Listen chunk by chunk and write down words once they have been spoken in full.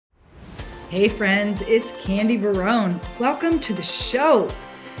Hey friends, it's Candy Barone. Welcome to the show.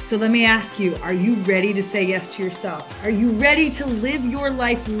 So let me ask you, are you ready to say yes to yourself? Are you ready to live your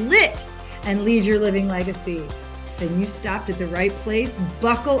life lit and leave your living legacy? Then you stopped at the right place.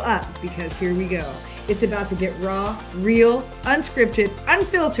 Buckle up because here we go. It's about to get raw, real, unscripted,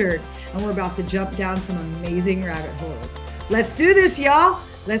 unfiltered, and we're about to jump down some amazing rabbit holes. Let's do this, y'all.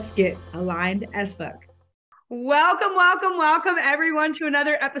 Let's get aligned as fuck. Welcome, everyone, to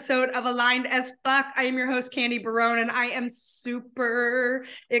another episode of Aligned as Fuck. I am your host, Candy Barone, and I am super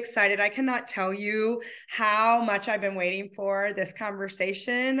excited. I cannot tell you how much I've been waiting for this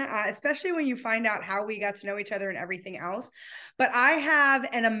conversation, especially when you find out how we got to know each other and everything else. But I have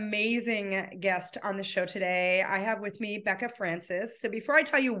an amazing guest on the show today. I have with me Becca Francis. So before I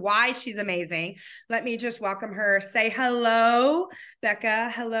tell you why she's amazing, let me just welcome her. Say hello, Becca.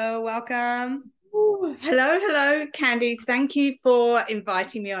 Hello, welcome. Ooh, hello, Candy. Thank you for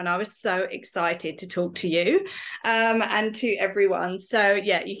inviting me on. I was so excited to talk to you and to everyone. So,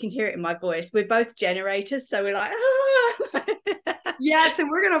 yeah, you can hear it in my voice. We're both generators, so we're like, ah. Yes, and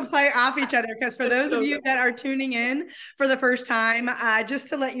we're going to play off each other because for those of you that are tuning in for the first time, just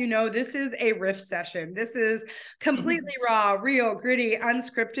to let you know, this is a riff session. This is completely raw, real, gritty,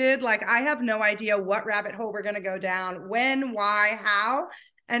 unscripted. Like I have no idea what rabbit hole we're going to go down, when, why, how.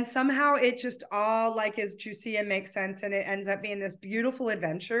 And somehow it just all like is juicy and makes sense. And it ends up being this beautiful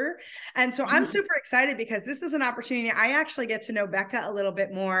adventure. And so I'm super excited because this is an opportunity. I actually get to know Becca a little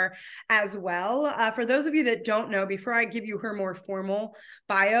bit more as well. For those of you that don't know, before I give you her more formal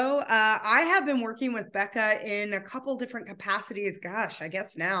bio, I have been working with Becca in a couple different capacities. Gosh, I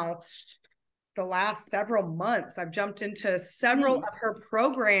guess now the last several months I've jumped into several of her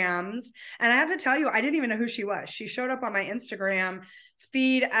programs, and I have to tell you, I didn't even know who she was. She showed up on my Instagram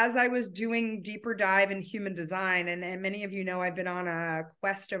feed as I was doing deeper dive in human design, and many of you know I've been on a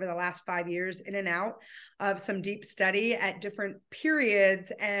quest over the last 5 years in and out of some deep study at different periods,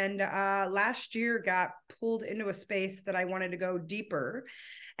 and last year got pulled into a space that I wanted to go deeper.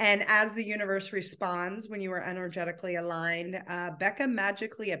 And as the universe responds when you are energetically aligned, Becca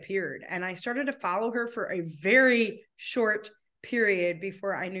magically appeared. And I started to follow her for a very short period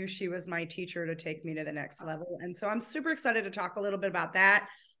before I knew she was my teacher to take me to the next level. And so I'm super excited to talk a little bit about that.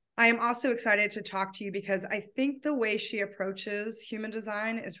 I am also excited to talk to you because I think the way she approaches human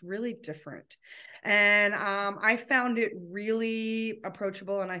design is really different. And I found it really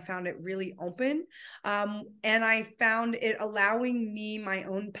approachable and I found it really open. And I found it allowing me my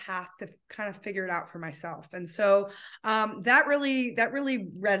own path to kind of figure it out for myself. And so that really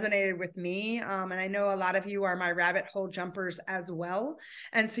resonated with me. And I know a lot of you are my rabbit hole jumpers as well.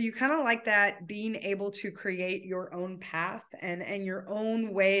 And so you kind of like that, being able to create your own path and your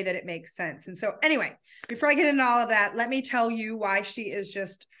own way that it makes sense. And so anyway, before I get into all of that, let me tell you why she is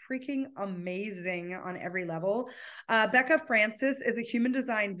just freaking amazing on every level. Becca Francis is a human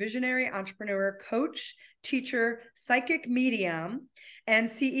design visionary, entrepreneur, coach, teacher, psychic medium, and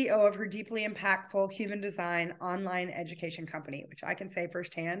CEO of her deeply impactful human design online education company, which I can say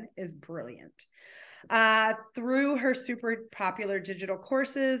firsthand is brilliant. Through her super popular digital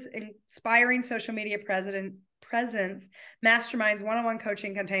courses, inspiring social media presence, masterminds, one-on-one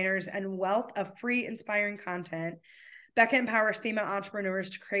coaching containers, and wealth of free inspiring content, Becca empowers female entrepreneurs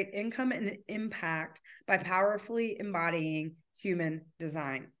to create income and impact by powerfully embodying human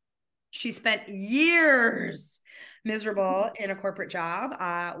design. She spent years miserable in a corporate job.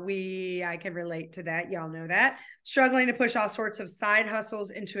 I can relate to that. Y'all know that. Struggling to push all sorts of side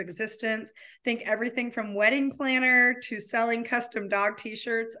hustles into existence. Think everything from wedding planner to selling custom dog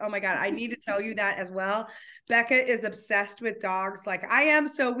t-shirts. Oh my God, I need to tell you that as well. Becca is obsessed with dogs like I am,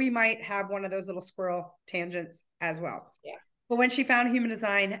 so we might have one of those little squirrel tangents as well. Yeah. But when she found human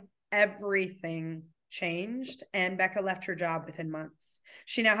design, everything changed, and Becca left her job within months.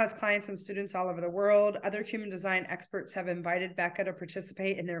 She now has clients and students all over the world. Other human design experts have invited Becca to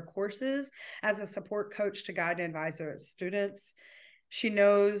participate in their courses as a support coach to guide and advise their students. She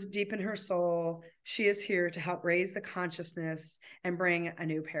knows deep in her soul, she is here to help raise the consciousness and bring a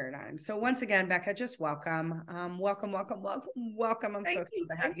new paradigm. So once again, Becca, just welcome. Welcome. I'm so thrilled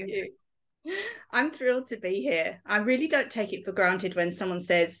to have you. I'm thrilled to be here. I really don't take it for granted when someone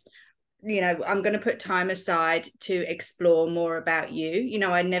says, I'm going to put time aside to explore more about you.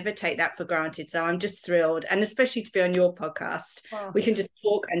 I never take that for granted. So I'm just thrilled. And especially to be on your podcast. Wow. We can just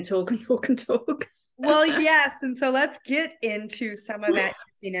talk and talk and talk and talk. Well, yes. And so let's get into some of that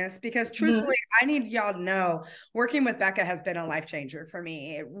juiciness, because truthfully, I need y'all to know working with Becca has been a life changer for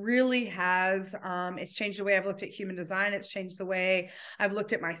me. It really has. It's changed the way I've looked at human design. It's changed the way I've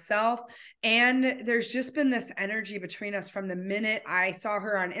looked at myself. And there's just been this energy between us from the minute I saw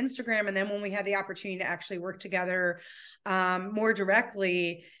her on Instagram. And then when we had the opportunity to actually work together more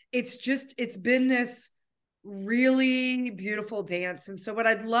directly, it's been this really beautiful dance. And so what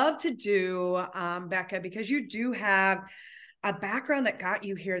I'd love to do, Becca, because you do have a background that got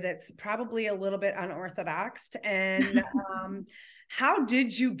you here that's probably a little bit unorthodox, and how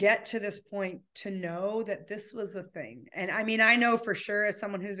did you get to this point to know that this was the thing? And I mean, I know for sure, as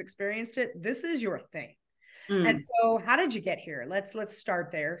someone who's experienced it, this is your thing. And so how did you get here? Let's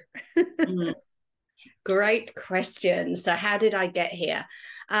start there. Great question. So how did I get here?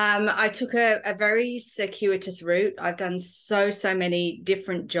 I took a very circuitous route. I've done so many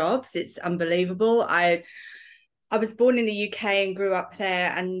different jobs. It's unbelievable. I was born in the UK and grew up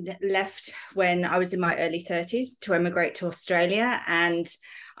there, and left when I was in my early 30s to emigrate to Australia. And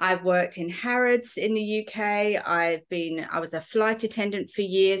I've worked in Harrods in the UK. I was a flight attendant for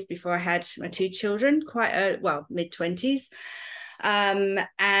years before I had my two children, quite mid-20s.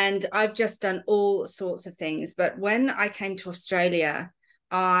 And I've just done all sorts of things. But when I came to Australia,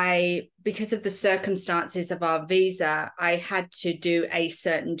 because of the circumstances of our visa, I had to do a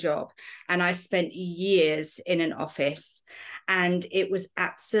certain job, and I spent years in an office, and it was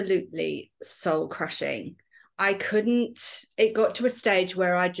absolutely soul crushing. It got to a stage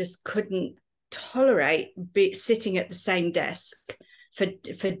where I just couldn't tolerate sitting at the same desk for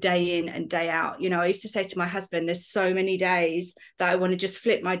day in and day out. I used to say to my husband, there's so many days that I want to just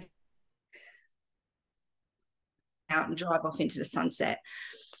flip my out and drive off into the sunset.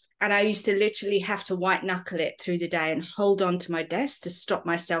 And I used to literally have to white knuckle it through the day and hold on to my desk to stop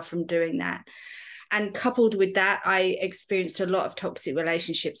myself from doing that. And coupled with that, I experienced a lot of toxic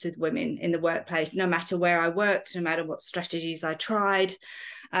relationships with women in the workplace. No matter where I worked, no matter what strategies I tried,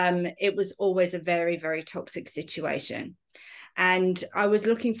 it was always a very, very toxic situation. And I was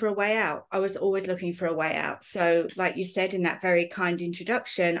looking for a way out. I was always looking for a way out. So like you said in that very kind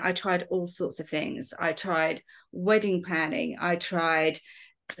introduction, I tried all sorts of things. I tried wedding planning. I tried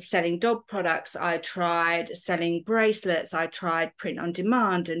selling dog products. I tried selling bracelets. I tried print on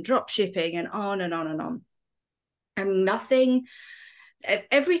demand and drop shipping, and on and on and on. And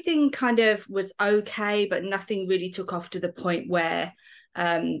everything kind of was okay, but nothing really took off to the point where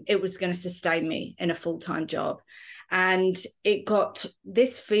it was going to sustain me in a full-time job. And it got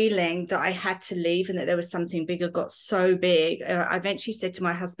this feeling that I had to leave and that there was something bigger, got so big. I eventually said to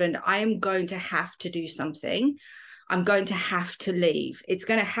my husband, I am going to have to do something. I'm going to have to leave. It's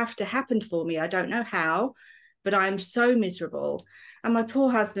going to have to happen for me. I don't know how, but I'm so miserable. And my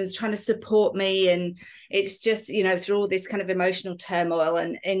poor husband's trying to support me. And it's just, through all this kind of emotional turmoil.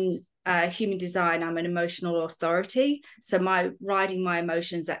 And in human design, I'm an emotional authority. So riding my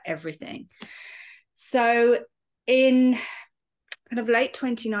emotions are everything. So in kind of late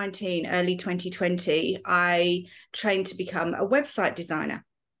 2019, early 2020, I trained to become a website designer.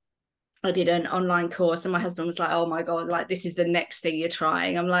 I did an online course, and my husband was like, oh my God, like this is the next thing you're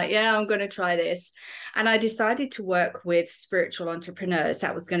trying. I'm like, yeah, I'm going to try this. And I decided to work with spiritual entrepreneurs.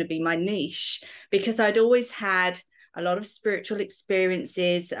 That was going to be my niche, because I'd always had a lot of spiritual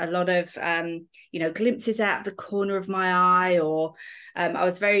experiences, a lot of, glimpses out of the corner of my eye, or I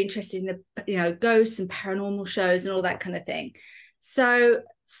was very interested in the, ghosts and paranormal shows and all that kind of thing. So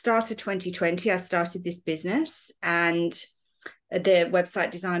start of 2020, I started this business, and the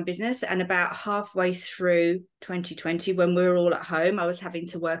website design business. And about halfway through 2020, when we were all at home, I was having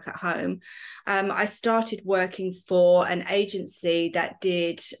to work at home. I started working for an agency that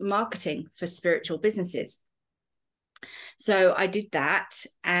did marketing for spiritual businesses. So I did that.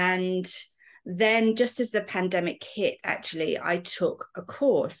 And then just as the pandemic hit, actually, I took a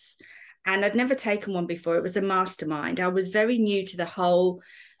course, and I'd never taken one before. It was a mastermind. I was very new to the whole,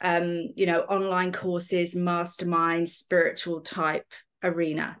 online courses, mastermind, spiritual type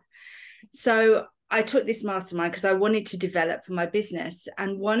arena. So I took this mastermind because I wanted to develop my business.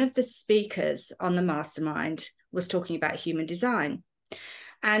 And one of the speakers on the mastermind was talking about human design.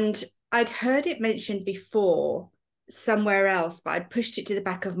 And I'd heard it mentioned before somewhere else, but I'd pushed it to the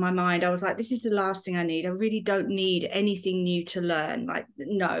back of my mind. I was like, this is the last thing I need. I really don't need anything new to learn. Like,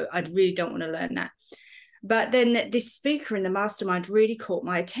 no, I really don't want to learn that. But then this speaker in the mastermind really caught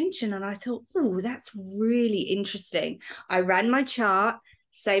my attention, and I thought, oh, that's really interesting. I ran my chart,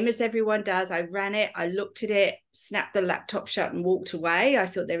 same as everyone does. I ran it, I looked at it, snapped the laptop shut and walked away. I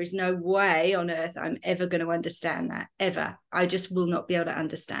thought, there is no way on earth I'm ever going to understand that, ever. I just will not be able to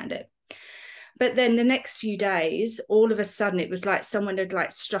understand it. But then the next few days, all of a sudden, it was like someone had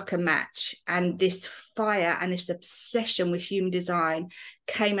like struck a match, and this fire and this obsession with human design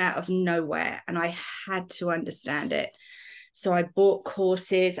came out of nowhere, and I had to understand it. So I bought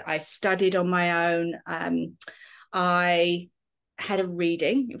courses, I studied on my own. I had a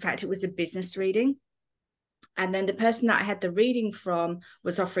reading. In fact, it was a business reading. And then the person that I had the reading from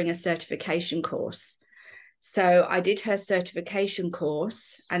was offering a certification course. So I did her certification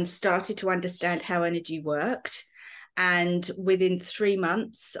course and started to understand how energy worked. And within 3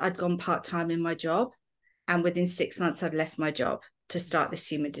 months, I'd gone part-time in my job. And within 6 months, I'd left my job to start this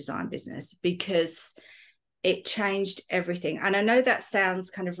human design business, because it changed everything. And I know that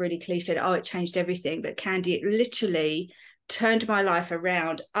sounds kind of really cliched. Oh, it changed everything. But Candy, it literally turned my life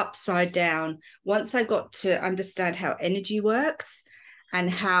around upside down once I got to understand how energy works and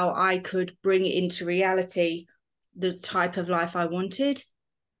how I could bring into reality the type of life I wanted.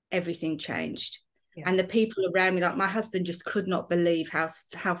 Everything changed. Yeah. And the people around me, like my husband, just could not believe how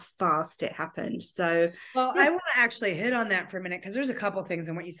fast it happened. So, well, yeah. I want to actually hit on that for a minute, because there's a couple things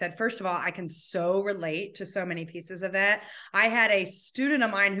in what you said. First of all, I can so relate to so many pieces of that. I had a student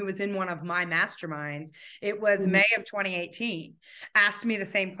of mine who was in one of my masterminds. It was May of 2018. Asked me the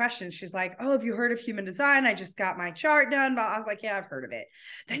same question. She's like, "Oh, have you heard of human design? I just got my chart done." But I was like, "Yeah, I've heard of it."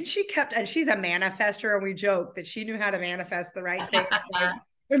 Then she kept, and she's a manifester, and we joke that she knew how to manifest the right thing.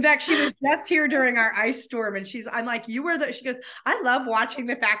 In fact, she was just here during our ice storm, and I'm like, "You were she goes, "I love watching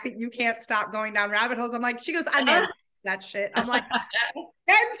the fact that you can't stop going down rabbit holes." I'm like, she goes, "I mean, that shit." I'm like,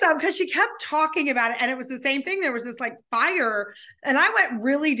 and some, because she kept talking about it. And it was the same thing. There was this like fire, and I went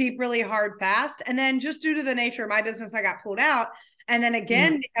really deep, really hard, fast. And then just due to the nature of my business, I got pulled out. And then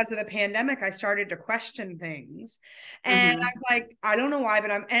again, because of the pandemic, I started to question things. And I was like, I don't know why,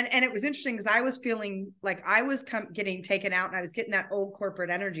 but and it was interesting because I was feeling like I was getting taken out, and I was getting that old corporate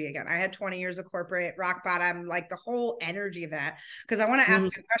energy again. I had 20 years of corporate, rock bottom, like the whole energy of that. Because I want to ask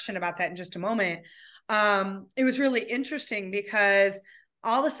you a question about that in just a moment. It was really interesting because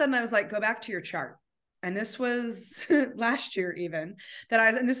all of a sudden I was like, go back to your chart. And this was last year even,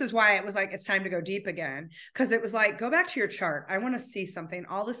 and this is why it was like, it's time to go deep again. Because it was like, go back to your chart. I want to see something.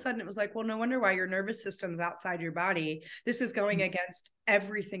 All of a sudden it was like, well, no wonder why your nervous system's outside your body. This is going against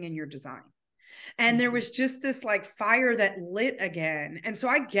everything in your design. And there was just this like fire that lit again. And so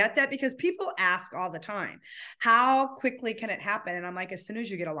I get that, because people ask all the time, how quickly can it happen? And I'm like, as soon as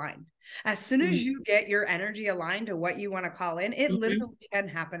you get aligned, as soon as you get your energy aligned to what you want to call in, it literally can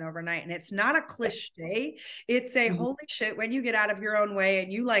happen overnight. And it's not a cliche. It's a holy shit, when you get out of your own way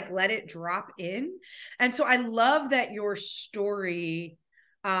and you like let it drop in. And so I love that your story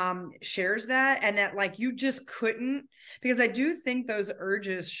shares that, and that like you just couldn't, because I do think those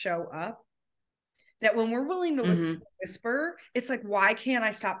urges show up, that when we're willing to listen to the whisper, it's like, why can't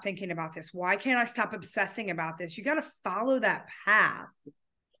I stop thinking about this? Why can't I stop obsessing about this? You got to follow that path.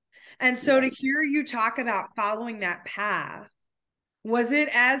 And so to hear you talk about following that path, was it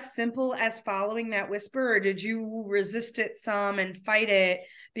as simple as following that whisper, or did you resist it some and fight it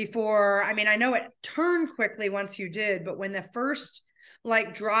before? I mean, I know it turned quickly once you did, but when the first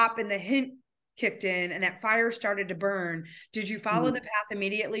like drop and the hint kicked in and that fire started to burn, did you follow the path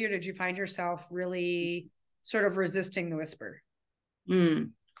immediately, or did you find yourself really sort of resisting the whisper?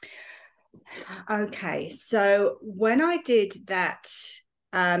 Okay, so when I did that,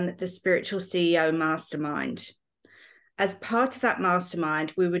 the Spiritual CEO Mastermind, as part of that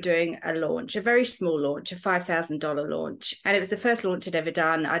mastermind, we were doing a launch, a very small launch, a $5,000 launch. And it was the first launch I'd ever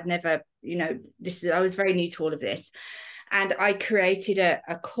done. I'd never, I was very new to all of this. And I created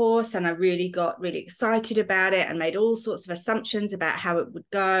a course, and I really got really excited about it and made all sorts of assumptions about how it would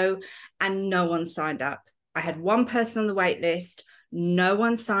go. And no one signed up. I had one person on the wait list. No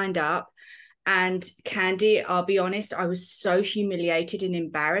one signed up. And Candy, I'll be honest, I was so humiliated and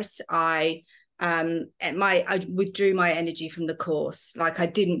embarrassed. I withdrew my energy from the course. Like, I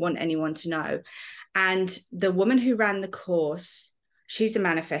didn't want anyone to know. And the woman who ran the course, she's a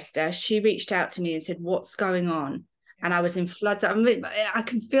manifester. She reached out to me and said, "What's going on?" And I was in floods. I mean, I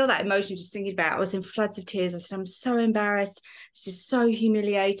can feel that emotion just thinking about it. I was in floods of tears. I said, "I'm so embarrassed. This is so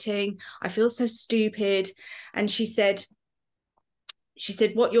humiliating. I feel so stupid." And she said,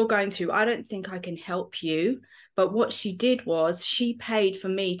 "What you're going through, I don't think I can help you." But what she did was she paid for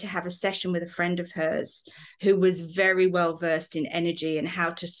me to have a session with a friend of hers who was very well versed in energy and how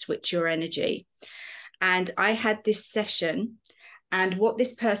to switch your energy. And I had this session, and what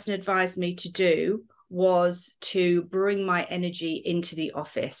this person advised me to do was to bring my energy into the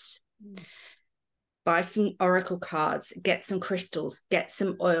office. buy some oracle cards, get some crystals, get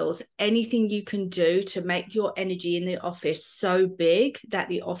some oils, anything you can do to make your energy in the office so big that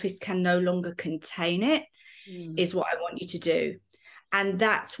the office can no longer contain it is what I want you to do. And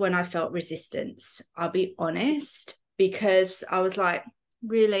that's when I felt resistance, I'll be honest, because I was like,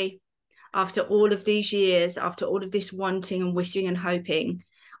 really, after all of these years, after all of this wanting and wishing and hoping,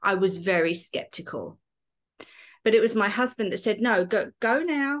 I was very skeptical. But it was my husband that said, no, go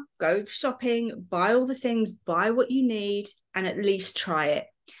now, go shopping, buy all the things, buy what you need, and at least try it.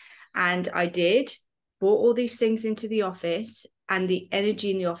 And I did, brought all these things into the office, and the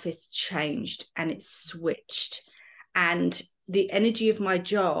energy in the office changed and it switched. And the energy of my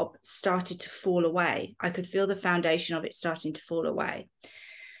job started to fall away. I could feel the foundation of it starting to fall away.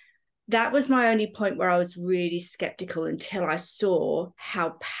 That was my only point where I was really skeptical until I saw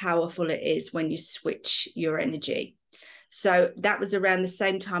how powerful it is when you switch your energy. So that was around the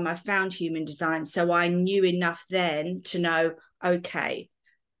same time I found human design. So I knew enough then to know, okay,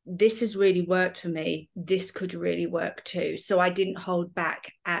 this has really worked for me. This could really work too. So I didn't hold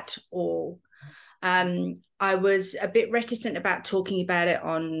back at all. I was a bit reticent about talking about it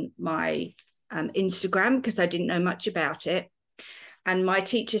on my Instagram because I didn't know much about it. And my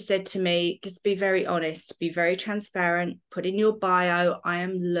teacher said to me, just be very honest, be very transparent, put in your bio, I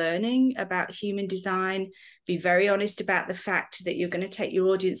am learning about human design. Be very honest about the fact that you're going to take your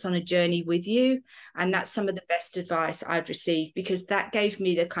audience on a journey with you. And that's some of the best advice I've received, because that gave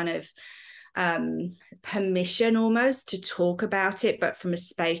me the kind of permission almost to talk about it, but from a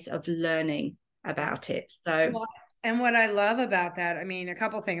space of learning about it. So well, and what I love about that, I mean, a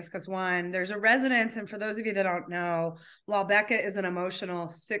couple of things, because one, there's a resonance. And for those of you that don't know, while Becca is an emotional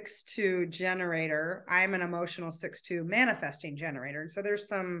 6-2 generator, I'm an emotional 6-2 manifesting generator. And so there's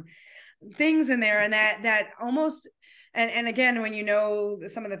some things in there, and that almost, and again, when you know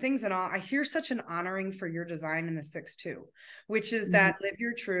some of the things and all, I hear such an honoring for your design in the 6-2, which is that live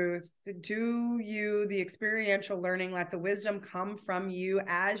your truth, do you, the experiential learning, let the wisdom come from you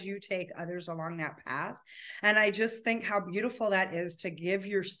as you take others along that path. And I just think how beautiful that is, to give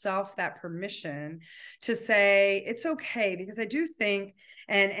yourself that permission to say it's okay, because I do think,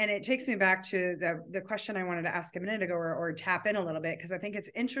 and it takes me back to the question I wanted to ask a minute ago, or tap in a little bit, because I think it's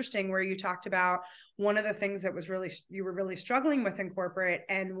interesting where you talked about one of the things that was really, you were really struggling with in corporate,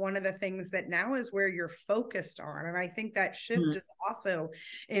 and one of the things that now is where you're focused on. And I think that shift is also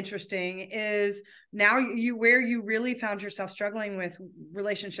interesting, is now you, where you really found yourself struggling with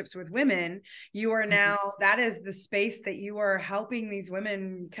relationships with women, you are now, that is the space that you are helping these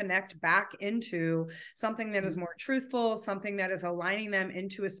women connect back into something that is more truthful, something that is aligning them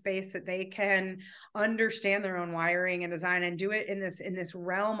into a space that they can understand their own wiring and design, and do it in this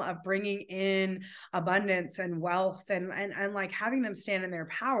realm of bringing in abundance and wealth, and like having them stand in their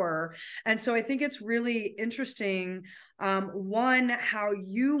power. And so I think it's really interesting, one, how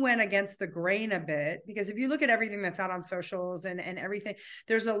you went against the grain a bit, because if you look at everything that's out on socials and everything,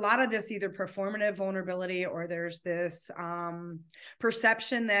 there's a lot of this either performative vulnerability, or there's this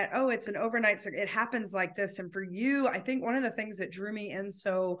perception that, oh, it's an overnight, it happens like this. And for you, I think one of the things that drew me in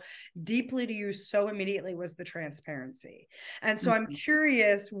so deeply to you so immediately was the transparency. And so I'm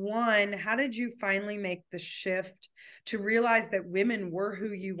curious, one, how did you finally make the shift to realize that women were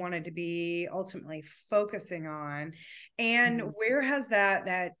who you wanted to be ultimately focusing on? And where has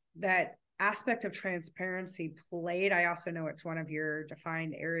that aspect of transparency played? I also know it's one of your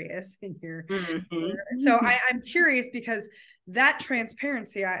defined areas in your so I'm curious, because that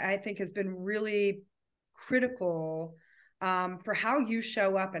transparency I think has been really critical for how you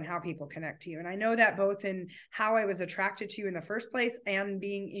show up and how people connect to you. And I know that both in how I was attracted to you in the first place, and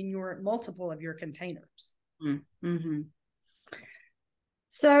being in your multiple of your containers.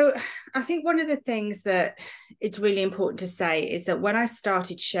 So I think one of the things that it's really important to say is that when I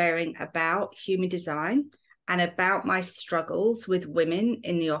started sharing about human design and about my struggles with women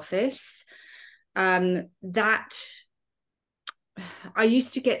in the office, that I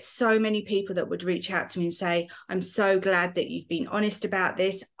used to get so many people that would reach out to me and say, I'm so glad that you've been honest about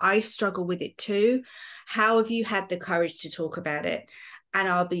this. I struggle with it too. How have you had the courage to talk about it? And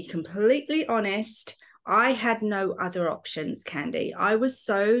I'll be completely honest, I had no other options, Candy. I was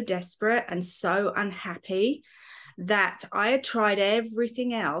so desperate and so unhappy that I had tried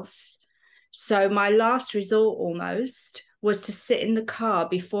everything else. So my last resort almost was to sit in the car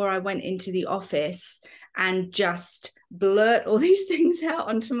before I went into the office and just blurt all these things out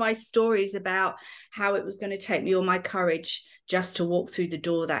onto my stories about how it was going to take me all my courage just to walk through the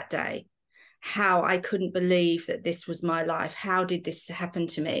door that day. How I couldn't believe that this was my life. How did this happen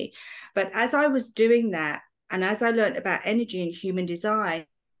to me? But as I was doing that, and as I learned about energy and human design,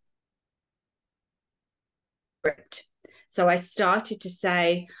 script. So I started to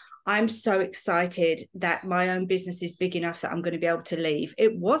say, I'm so excited that my own business is big enough that I'm going to be able to leave.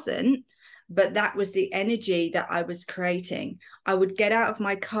 It wasn't, but that was the energy that I was creating. I would get out of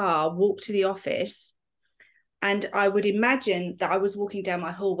my car, walk to the office, and I would imagine that I was walking down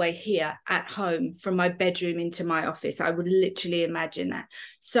my hallway here at home from my bedroom into my office. I would literally imagine that.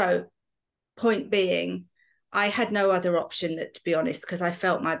 So, point being, I had no other option, that, to be honest, because I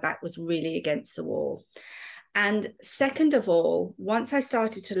felt my back was really against the wall. And second of all, once I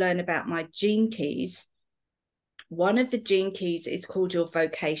started to learn about my gene keys, one of the gene keys is called your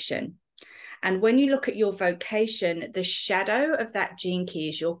vocation. And when you look at your vocation, the shadow of that gene key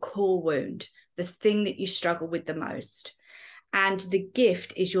is your core wound, the thing that you struggle with the most. And the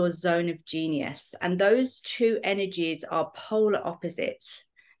gift is your zone of genius. And those two energies are polar opposites.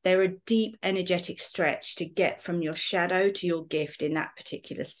 They're a deep energetic stretch to get from your shadow to your gift in that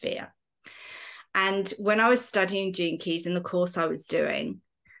particular sphere. And when I was studying gene keys in the course I was doing,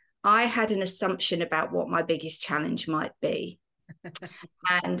 I had an assumption about what my biggest challenge might be,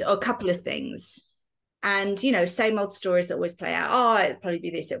 and a couple of things. And, you know, same old stories that always play out. Oh, it'll probably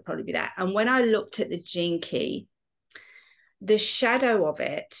be this, it'll probably be that. And when I looked at the gene key, the shadow of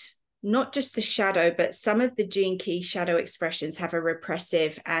it, not just the shadow, but some of the gene key shadow expressions have a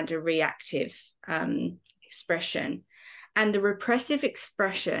repressive and a reactive expression. And the repressive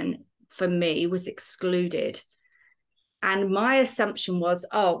expression for me was excluded. And my assumption was,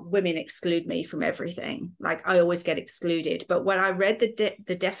 oh, women exclude me from everything. Like, I always get excluded. But when I read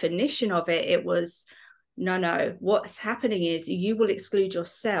the definition of it, it was, no, what's happening is you will exclude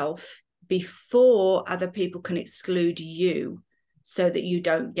yourself before other people can exclude you, so that you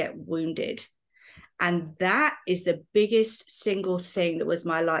don't get wounded. And that is the biggest single thing that was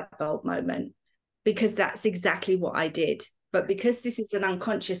my light bulb moment, because that's exactly what I did. But because this is an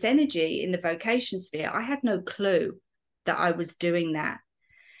unconscious energy in the vocation sphere, I had no clue that I was doing that.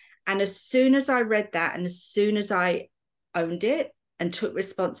 And as soon as I read that, and as soon as I owned it and took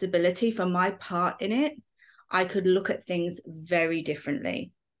responsibility for my part in it, I could look at things very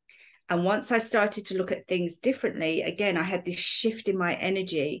differently. And once I started to look at things differently, again, I had this shift in my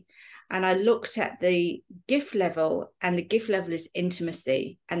energy, and I looked at the gift level, and the gift level is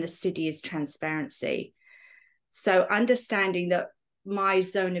intimacy, and the city is transparency. So understanding that my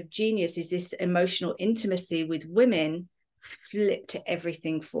zone of genius is this emotional intimacy with women flipped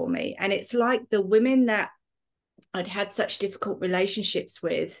everything for me. And it's like the women that I'd had such difficult relationships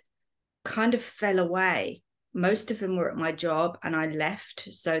with kind of fell away. Most of them were at my job and I left,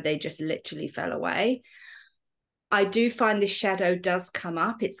 so they just literally fell away. I do find this shadow does come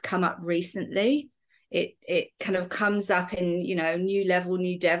up. It's come up recently. It kind of comes up in, you know, new level,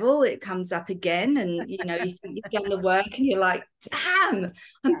 new devil. It comes up again, and, you know, you think you've done the work and you're like, damn,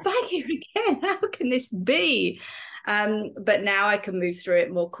 I'm back here again. How can this be? But now I can move through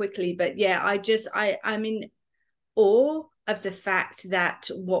it more quickly. But yeah, I'm in awe of the fact that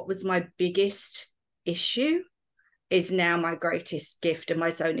what was my biggest issue is now my greatest gift and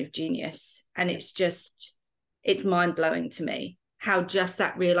my zone of genius. And it's mind-blowing to me how just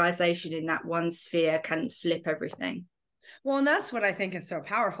that realization in that one sphere can flip everything. Well, and that's what I think is so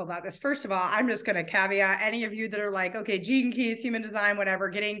powerful about this. First of all, I'm just going to caveat any of you that are like, okay, gene keys, human design,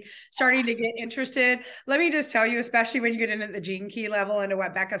 whatever, starting to get interested. Let me just tell you, especially when you get into the gene key level, into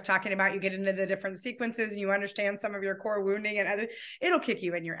what Becca's talking about, you get into the different sequences and you understand some of your core wounding and other, it'll kick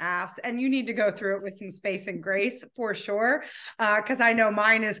you in your ass. And you need to go through it with some space and grace for sure. Because I know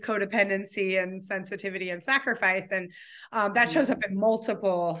mine is codependency and sensitivity and sacrifice. And that shows up in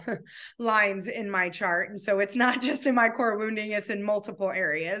multiple lines in my chart. And so it's not just in my core wounding, it's in multiple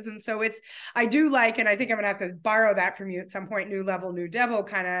areas. And so I do like, and I think I'm gonna have to borrow that from you at some point, new level, new devil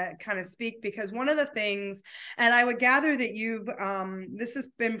kind of speak, because one of the things, and I would gather that you've, this has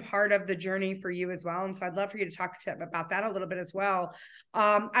been part of the journey for you as well. And so I'd love for you to talk about that a little bit as well.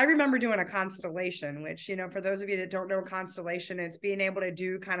 I remember doing a constellation, which, you know, for those of you that don't know constellation, it's being able to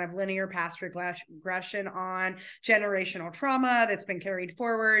do kind of linear past regression on generational trauma that's been carried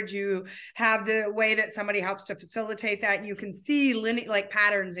forward. You have the way that somebody helps to facilitate that. You can see like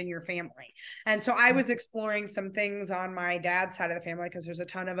patterns in your family. And so I was exploring some things on my dad's side of the family, because there's a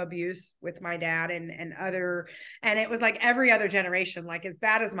ton of abuse with my dad and it was like every other generation, like as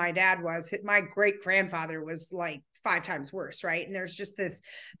bad as my dad was, my great grandfather was like 5 times worse, right? And there's just this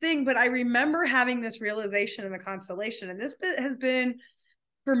thing. But I remember having this realization in the constellation, and this has been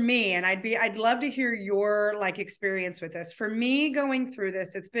for me, and I'd love to hear your like experience with this. For me, going through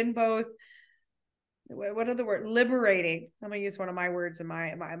this, it's been both, what are the word, liberating. I'm gonna use one of my words in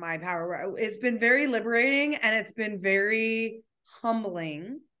my power. It's been very liberating, and it's been very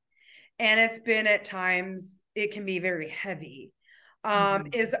humbling. and it's been at times, it can be very heavy,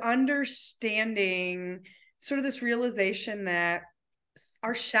 is understanding sort of this realization that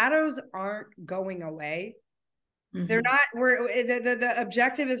our shadows aren't going away. They're not, the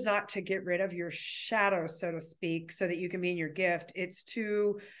objective is not to get rid of your shadow, so to speak, so that you can be in your gift. It's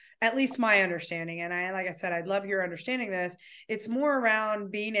to, at least my understanding, and like I said, I'd love your understanding this. It's more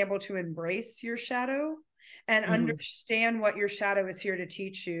around being able to embrace your shadow and understand what your shadow is here to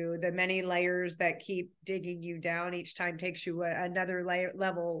teach you. The many layers that keep digging you down each time takes you another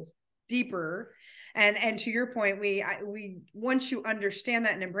level deeper. And to your point, we once you understand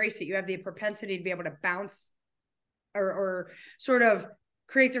that and embrace it, you have the propensity to be able to bounce or sort of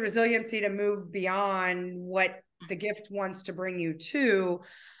create the resiliency to move beyond what the gift wants to bring you to.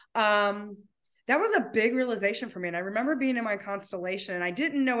 That was a big realization for me. And I remember being in my constellation, and I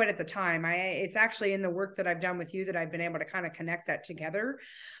didn't know it at the time. It's actually in the work that I've done with you that I've been able to kind of connect that together.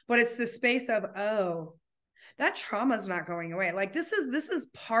 But it's the space of, oh, that trauma is not going away. Like this is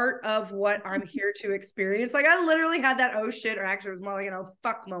part of what I'm here to experience. Like I literally had that oh shit, or actually it was more like an oh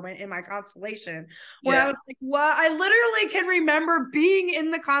fuck moment in my constellation where I was like, well, I literally can remember being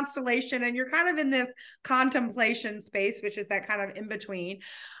in the constellation, and you're kind of in this contemplation space, which is that kind of in between.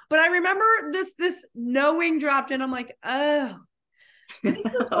 But I remember this knowing dropped in. I'm like, oh, this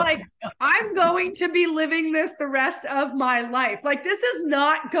is like, I'm going to be living this the rest of my life. Like this is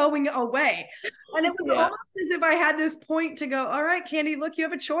not going away. And it was almost as if I had this point to go, all right, Candy, look, you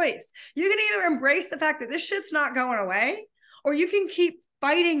have a choice. You can either embrace the fact that this shit's not going away, or you can keep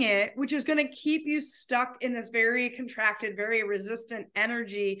fighting it, which is going to keep you stuck in this very contracted, very resistant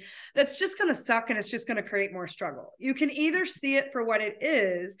energy that's just going to suck, and it's just going to create more struggle. You can either see it for what it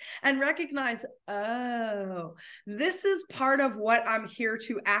is and recognize, oh, this is part of what I'm here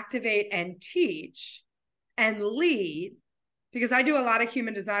to activate and teach and lead, because I do a lot of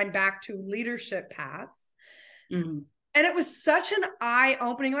human design back to leadership paths. And it was such an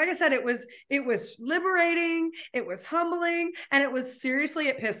eye-opening. Like I said, it was liberating, it was humbling, and it was seriously,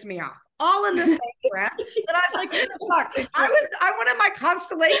 it pissed me off. All in the same breath. That I was like, what the fuck? I wanted my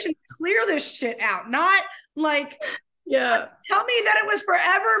constellation to clear this shit out, not like tell me that it was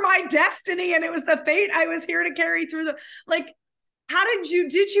forever my destiny and it was the fate I was here to carry through the, like, how did you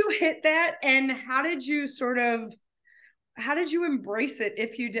hit that? And how did you embrace it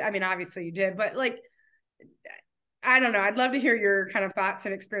if you did? I mean, obviously you did, but like, I don't know. I'd love to hear your kind of thoughts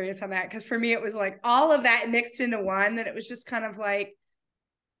and experience on that. Because for me, it was like all of that mixed into one, that it was just kind of like,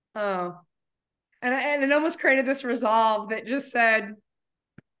 oh, and it almost created this resolve that just said,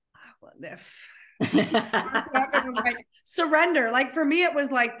 what if? It was like surrender. Like for me, it was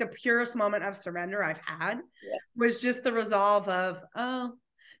like the purest moment of surrender I've had was just the resolve of, oh,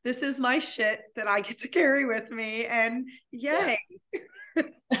 this is my shit that I get to carry with me. And yay.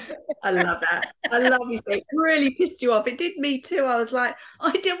 I love that. I love you. It really pissed you off. It did me too. I was like,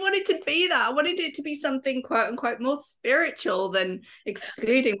 I didn't want it to be that. I wanted it to be something quote unquote more spiritual than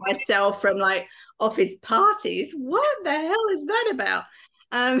excluding myself from like office parties. What the hell is that about?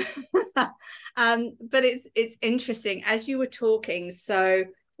 But it's interesting as you were talking. So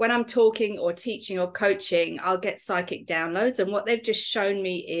when I'm talking or teaching or coaching, I'll get psychic downloads, and what they've just shown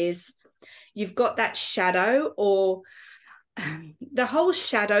me is you've got that shadow, or the whole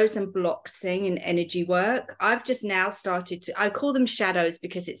shadows and blocks thing in energy work. I've just now started to, I call them shadows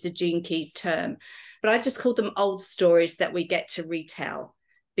because it's a Gene Keys term, but I just call them old stories that we get to retell,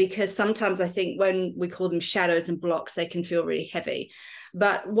 because sometimes I think when we call them shadows and blocks, they can feel really heavy.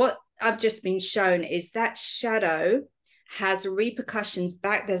 But what I've just been shown is that shadow has repercussions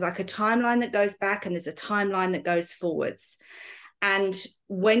back. There's like a timeline that goes back, and there's a timeline that goes forwards. And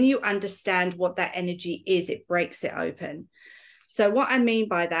when you understand what that energy is, it breaks it open. So what I mean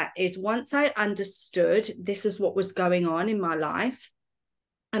by that is once I understood this is what was going on in my life,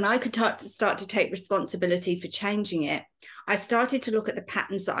 and I could start to take responsibility for changing it, I started to look at the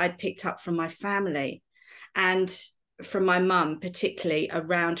patterns that I'd picked up from my family and from my mum, particularly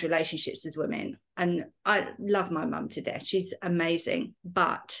around relationships with women. And I love my mum to death. She's amazing.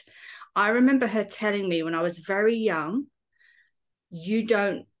 But I remember her telling me when I was very young, you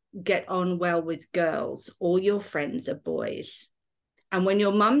don't get on well with girls. All your friends are boys. And when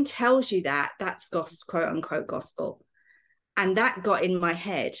your mum tells you that, that's quote unquote gospel. And that got in my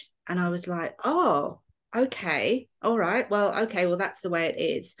head. And I was like, oh, okay. All right. Well, okay. Well, that's the way it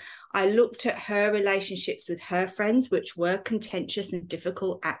is. I looked at her relationships with her friends, which were contentious and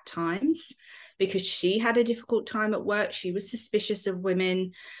difficult at times because she had a difficult time at work. She was suspicious of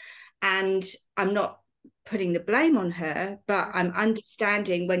women. And I'm not putting the blame on her, but I'm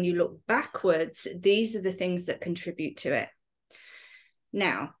understanding when you look backwards, these are the things that contribute to it.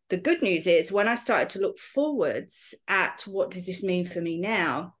 Now, the good news is when I started to look forwards at what does this mean for me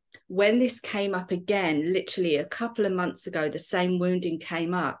now, when this came up again, literally a couple of months ago, the same wounding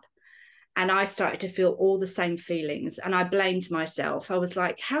came up. And I started to feel all the same feelings. And I blamed myself. I was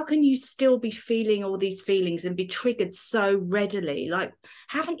like, how can you still be feeling all these feelings and be triggered so readily? Like,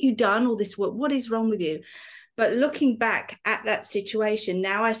 haven't you done all this work? What is wrong with you? But looking back at that situation,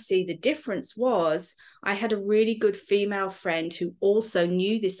 now I see the difference was I had a really good female friend who also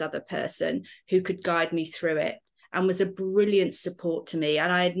knew this other person who could guide me through it and was a brilliant support to me.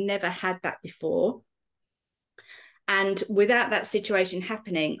 And I had never had that before. And without that situation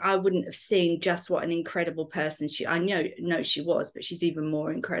happening, I wouldn't have seen just what an incredible person I know she was, but she's even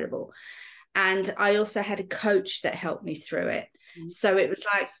more incredible. And I also had a coach that helped me through it. Mm-hmm. So it was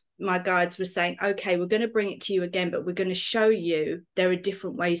like my guides were saying, okay, we're going to bring it to you again, but we're going to show you there are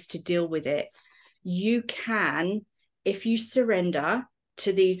different ways to deal with it. You can, if you surrender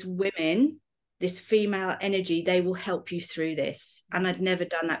to these women, this female energy, they will help you through this. And I'd never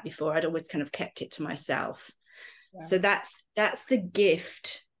done that before. I'd always kind of kept it to myself. Yeah. So that's the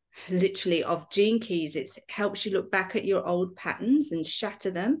gift, literally, of Gene Keys. It helps you look back at your old patterns and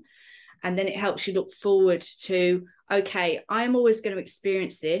shatter them. And then it helps you look forward to, okay, I'm always going to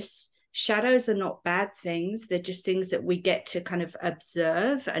experience this. Shadows are not bad things. They're just things that we get to kind of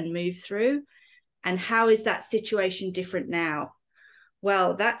observe and move through. And how is that situation different now?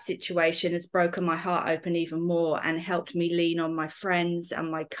 Well, that situation has broken my heart open even more and helped me lean on my friends and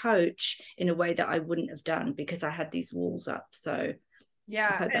my coach in a way that I wouldn't have done because I had these walls up. So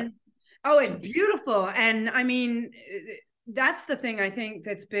yeah. And it's beautiful. And I mean, that's the thing I think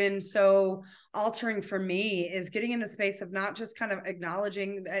that's been so altering for me is getting in the space of not just kind of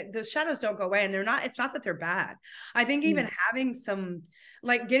acknowledging that the shadows don't go away, and it's not that they're bad. I think even having some,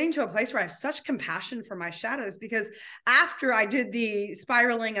 like, getting to a place where I have such compassion for my shadows, because after I did the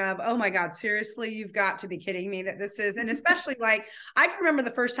spiraling of, oh my God, seriously, you've got to be kidding me that this is, and especially like, I can remember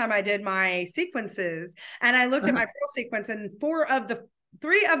the first time I did my sequences and I looked at my pearl sequence, and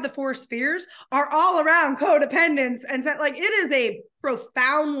 3 of the 4 spheres are all around codependence. And so, like, it is a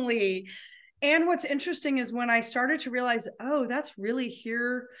profoundly, and what's interesting is when I started to realize, oh, that's really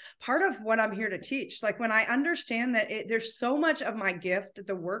here, part of what I'm here to teach. Like, when I understand that there's so much of my gift,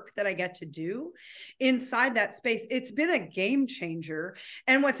 the work that I get to do inside that space, it's been a game changer.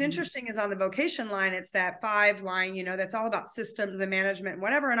 And what's interesting is on the vocation line, it's that 5 line, that's all about systems and management and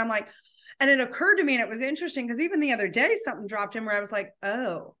whatever. And I'm like, and it occurred to me, and it was interesting because even the other day, something dropped in where I was like,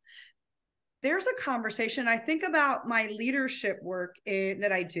 oh, there's a conversation. I think about my leadership work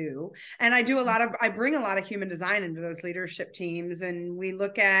that I do. And I bring a lot of human design into those leadership teams. And we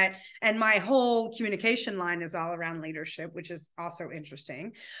look at, and my whole communication line is all around leadership, which is also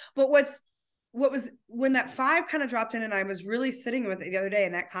interesting. But what was when that 5 kind of dropped in and I was really sitting with it the other day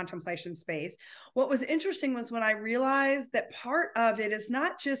in that contemplation space, what was interesting was when I realized that part of it is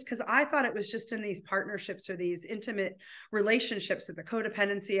not just because I thought it was just in these partnerships or these intimate relationships of the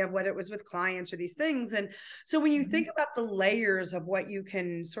codependency of whether it was with clients or these things. And so when you think about the layers of what you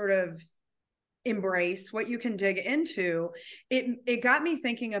can sort of embrace, what you can dig into, it got me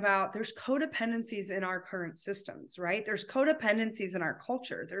thinking about, there's codependencies in our current systems, right? There's codependencies in our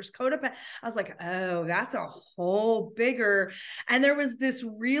culture. I was like, oh, that's a whole bigger, and there was this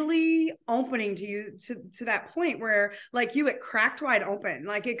really opening to you to that point where, like, it cracked wide open.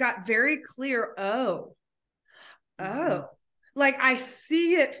 Like, it got very clear. Oh, like, I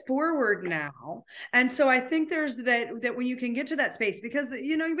see it forward now. And so I think there's that when you can get to that space, because,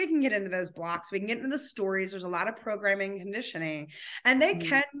 we can get into those blocks, we can get into the stories. There's a lot of programming and conditioning, and they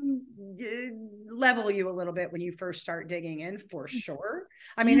can level you a little bit when you first start digging in, for sure.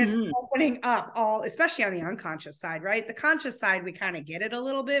 I mean, it's opening up especially on the unconscious side, right? The conscious side, we kind of get it a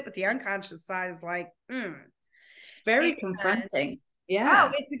little bit, but the unconscious side is like, it's very confronting. Yeah.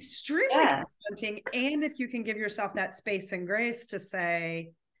 Oh, it's extremely confronting. And if you can give yourself that space and grace to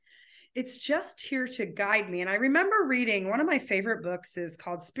say, it's just here to guide me. And I remember reading, one of my favorite books is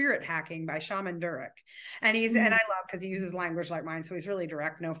called Spirit Hacking by Shaman Durek. And and I love, because he uses language like mine. So he's really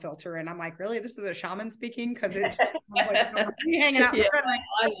direct, no filter. And I'm like, really, this is a shaman speaking? Because it sounds like hanging out.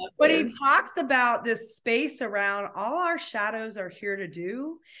 But he talks about this space around all our shadows are here to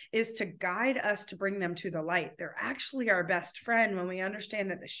do is to guide us to bring them to the light. They're actually our best friend when we understand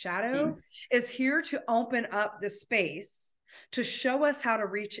that the shadow is here to open up the space, to show us how to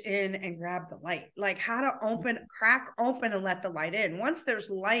reach in and grab the light, like how to crack open and let the light in. Once there's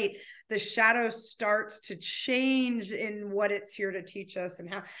light, the shadow starts to change in what it's here to teach us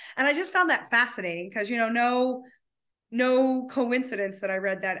and how. And I just found that fascinating because, no coincidence that I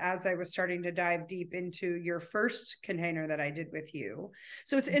read that as I was starting to dive deep into your first container that I did with you.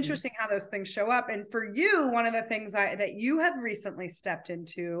 So it's interesting how those things show up. And for you, one of the things that you have recently stepped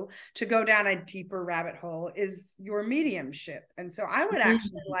into to go down a deeper rabbit hole is your mediumship. And so I would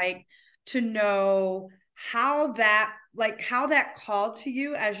actually like to know how that called to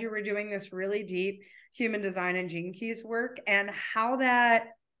you as you were doing this really deep human design and gene keys work, and how that,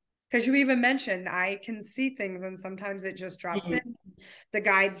 because you even mentioned I can see things and sometimes it just drops in. The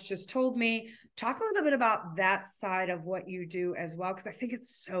guides just told me. Talk a little bit about that side of what you do as well, because I think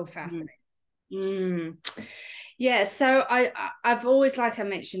it's so fascinating. Yeah, so I've always, like I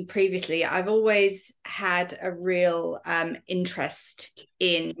mentioned previously, I've always had a real interest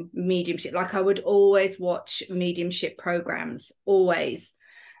in mediumship. Like I would always watch mediumship programs, always.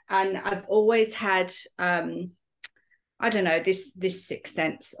 And I've always had I don't know, this sixth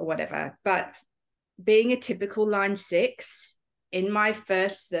sense or whatever. But being a typical line 6, in my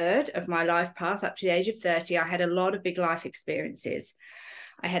first third of my life path up to the age of 30, I had a lot of big life experiences.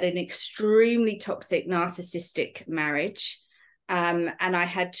 I had an extremely toxic, narcissistic marriage. And I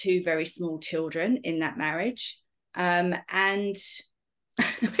had 2 very small children in that marriage. And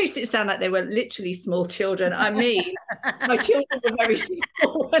it makes it sound like they were literally small children. I mean, my children were very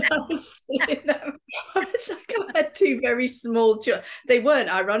small when I was seeing them. It's like I had 2 very small children. They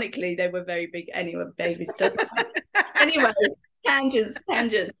weren't, ironically, they were very big. Anyway, babies doesn't matter. Anyway, tangents.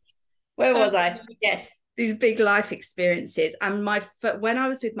 Where was I? Yes, these big life experiences. And when I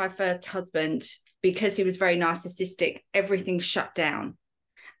was with my first husband, because he was very narcissistic, everything shut down.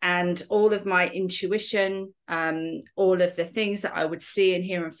 And all of my intuition, all of the things that I would see and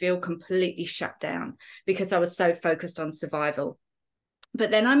hear and feel completely shut down because I was so focused on survival. But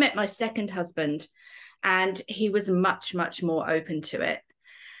then I met my second husband and he was much, much more open to it.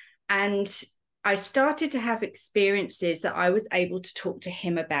 And I started to have experiences that I was able to talk to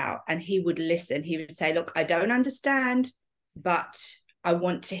him about, and he would listen. He would say, look, I don't understand, but I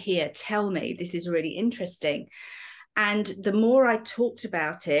want to hear. Tell me, this is really interesting. And the more I talked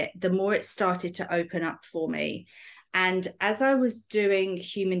about it, the more it started to open up for me. And as I was doing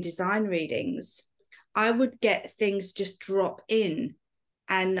human design readings, I would get things just drop in.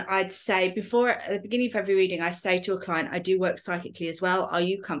 And I'd say, before, at the beginning of every reading, I say to a client, I do work psychically as well. Are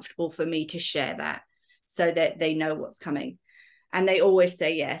you comfortable for me to share that so that they know what's coming? And they always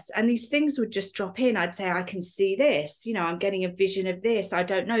say yes. And these things would just drop in. I'd say, I can see this, I'm getting a vision of this. I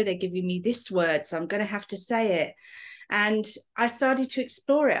don't know, they're giving me this word, so I'm going to have to say it. And I started to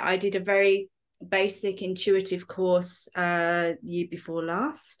explore it. I did a very basic intuitive course year before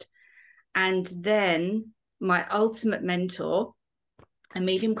last. And then my ultimate mentor, a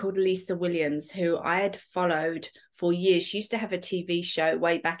medium called Lisa Williams, who I had followed for years. She used to have a TV show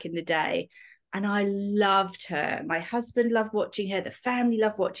way back in the day. And I loved her. My husband loved watching her. The family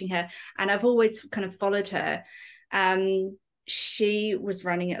loved watching her. And I've always kind of followed her. She was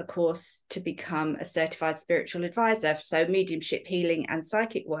running a course to become a certified spiritual advisor, so mediumship, healing, and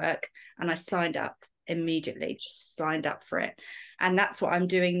psychic work. And I signed up immediately, just signed up for it. And that's what I'm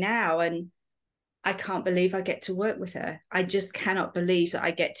doing now. And I can't believe I get to work with her. I just cannot believe that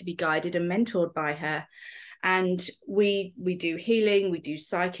I get to be guided and mentored by her. And we do healing, we do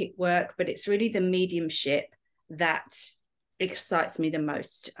psychic work, but it's really the mediumship that excites me the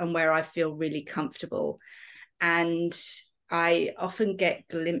most and where I feel really comfortable. And I often get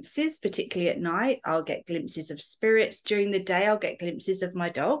glimpses, particularly at night. I'll get glimpses of spirits. During the day, I'll get glimpses of my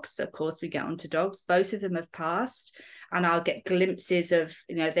dogs. Of course, we get onto dogs. Both of them have passed. And I'll get glimpses of,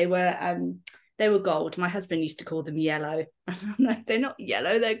 they were gold. My husband used to call them yellow. I'm like, they're not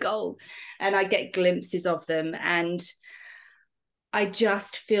yellow, they're gold. And I get glimpses of them. And I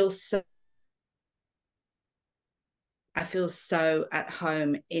just feel so at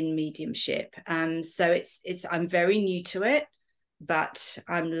home in mediumship. So it's I'm very new to it, but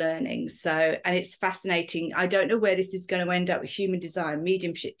I'm learning. So, and it's fascinating. I don't know where this is going to end up with human design,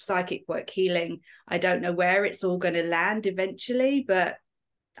 mediumship, psychic work, healing. I don't know where it's all going to land eventually, but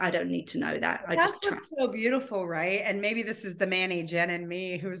I don't need to know that. That's what's so beautiful, right? And maybe this is the Manny Jen in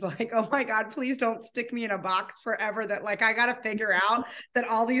me who's like, oh my God, please don't stick me in a box forever, that like I got to figure out that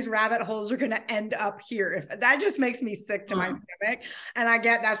all these rabbit holes are going to end up here. That just makes me sick to my stomach. And I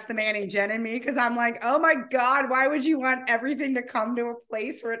get that's the Manny Jen in me, because I'm like, oh my God, why would you want everything to come to a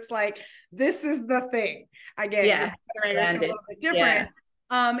place where it's like, this is the thing? Again, a little bit different.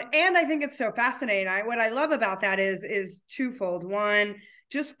 Yeah. And I think it's so fascinating. What I love about that is twofold. One,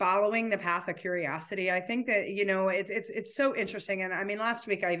 just following the path of curiosity. I think that, it's so interesting. And I mean, last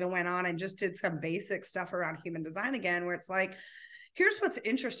week I even went on and just did some basic stuff around human design again, where it's like, here's what's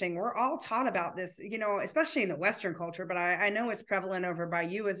interesting. We're all taught about this, you know, especially in the Western culture, but I know it's prevalent over by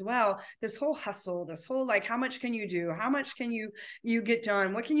you as well. This whole hustle, this whole like, how much can you do? How much can you get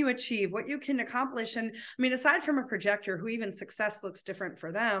done? What can you achieve? What you can accomplish? And I mean, aside from a projector who even success looks different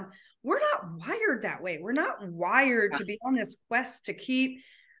for them, we're not wired that way. We're not wired to be on this quest to keep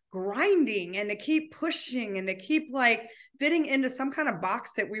grinding and to keep pushing and to keep like fitting into some kind of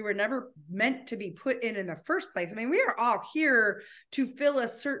box that we were never meant to be put in the first place. I mean, we are all here to fill a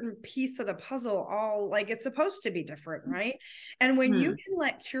certain piece of the puzzle, all like it's supposed to be different, right? And when you can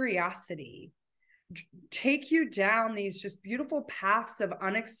let curiosity take you down these just beautiful paths of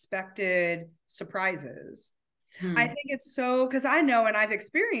unexpected surprises, I think it's so, because I know, and I've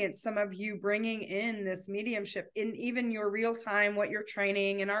experienced some of you bringing in this mediumship in even your real time, what you're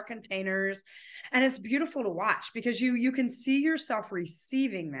training in our containers. And it's beautiful to watch because you can see yourself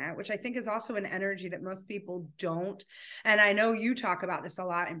receiving that, which I think is also an energy that most people don't. And I know you talk about this a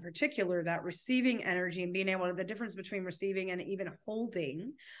lot in particular, that receiving energy and being able to, the difference between receiving and even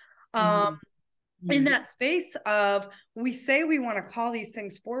holding. In that space of, we say we want to call these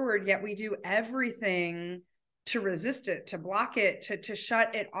things forward, yet we do everything to resist it, to block it, to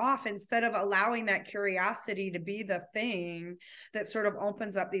shut it off, instead of allowing that curiosity to be the thing that sort of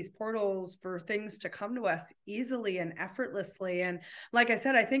opens up these portals for things to come to us easily and effortlessly. And like I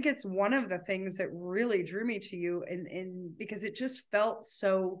said, I think it's one of the things that really drew me to you in because it just felt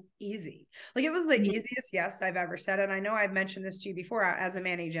so easy. Like it was the easiest yes I've ever said. And I know I've mentioned this to you before, as a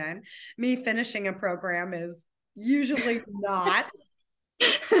Manny Gen, me finishing a program is usually not.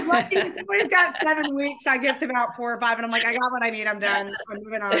 Lucky somebody's got 7 weeks. I get to about 4 or 5, and I'm like, I got what I need. I'm done. I'm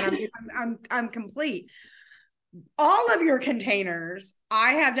moving on. I'm complete. All of your containers,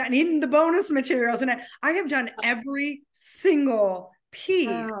 I have done, even the bonus materials, and I have done every single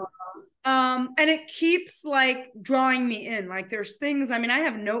piece. And it keeps like drawing me in. Like there's things, I mean, I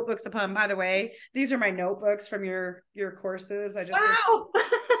have notebooks upon, by the way, these are my notebooks from your courses. I just,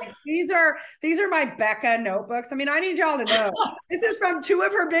 these are my Becca notebooks. I mean, I need y'all to know, this is from 2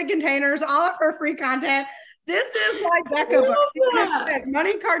 of her big containers, all of her free content. This is my Becca book. It says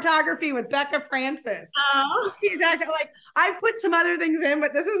Money Cartography with Becca Francis. Exactly. Like I put some other things in,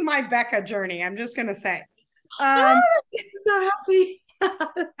 but this is my Becca journey. I'm just going to say, so happy.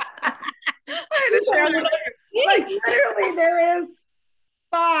 I had to share this. Like literally there is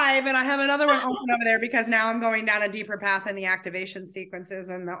 5, and I have another one open over there because now I'm going down a deeper path in the activation sequences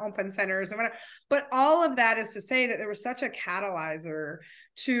and the open centers and whatever. But all of that is to say that there was such a catalyzer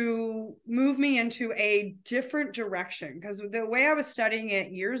to move me into a different direction, because the way I was studying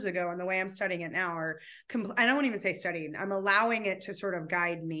it years ago and the way I'm studying it now are I don't even say studying, I'm allowing it to sort of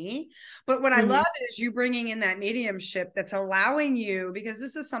guide me. But what I love is you bringing in that mediumship that's allowing you, because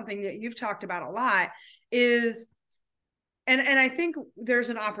this is something that you've talked about a lot, is and I think there's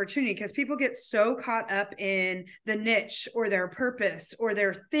an opportunity, because people get so caught up in the niche or their purpose or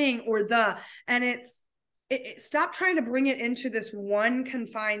their thing or and stop trying to bring it into this one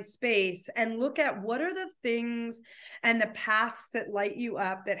confined space and look at what are the things and the paths that light you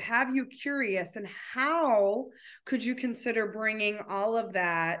up, that have you curious, and how could you consider bringing all of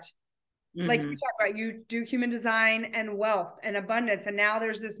that. Like you talk about, you do human design and wealth and abundance, and now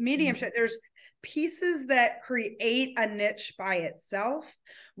there's this mediumship. There's pieces that create a niche by itself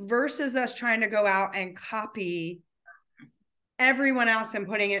versus us trying to go out and copy everyone else and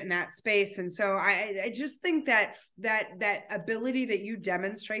putting it in that space. And so I just think that ability that you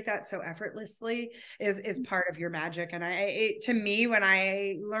demonstrate that so effortlessly is part of your magic. And to me, when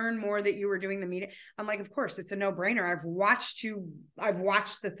I learned more that you were doing the meeting, I'm like, of course, it's a no-brainer. I've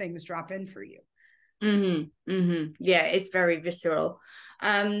watched the things drop in for you. Yeah, it's very visceral.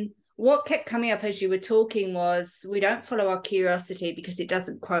 What kept coming up as you were talking was, we don't follow our curiosity because it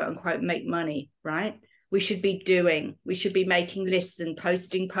doesn't quote unquote make money, right? We should be doing, we should be making lists and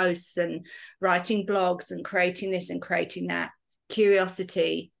posting posts and writing blogs and creating this and creating that.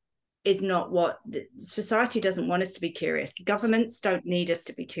 Curiosity is not what society doesn't want us to be curious. Governments don't need us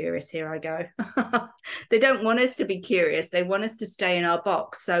to be curious. Here I go. They don't want us to be curious. They want us to stay in our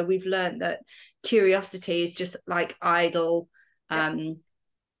box. So we've learned that curiosity is just like idle,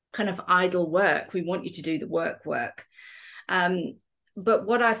 kind of idle work. We want you to do the work. But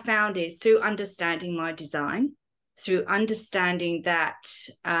what I found is, through understanding my design, through understanding that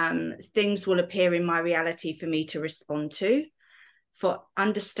things will appear in my reality for me to respond to, for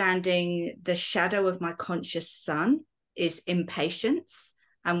understanding the shadow of my conscious sun is impatience.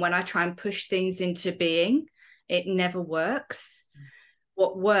 And when I try and push things into being, it never works.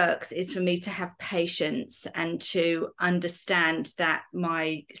 What works is for me to have patience and to understand that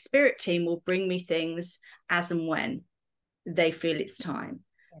my spirit team will bring me things as and when. they feel it's time.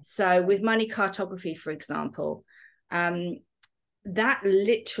 So with money cartography, for example, that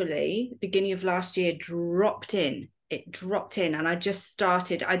literally beginning of last year dropped in. It dropped in, and I just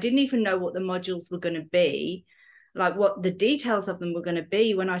started. I didn't even know what the modules were going to be, like what the details of them were going to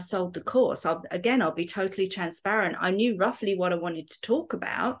be when I sold the course. I'll be totally transparent. I knew roughly what I wanted to talk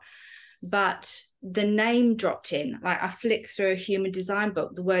about, but the name dropped in. Like I flicked through a human design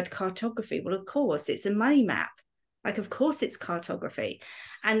book, the word cartography. Well, of course, it's a money map. Like, of course, it's cartography.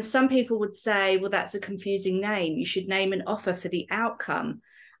 And some people would say, well, that's a confusing name. You should name an offer for the outcome.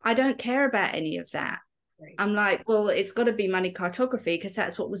 I don't care about any of that. Right. I'm like, well, it's got to be money cartography because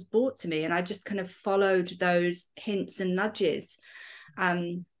that's what was brought to me. And I just kind of followed those hints and nudges. But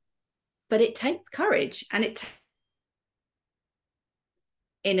it takes courage, and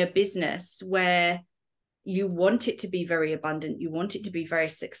in a business where you want it to be very abundant, you want it to be very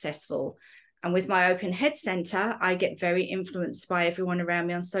successful. And with my Open Head Center, I get very influenced by everyone around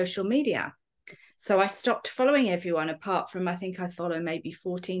me on social media. So I stopped following everyone, apart from, I think I follow maybe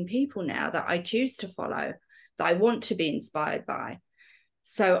 14 people now that I choose to follow, that I want to be inspired by.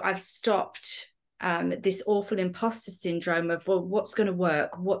 So I've stopped this awful imposter syndrome of, well, what's going to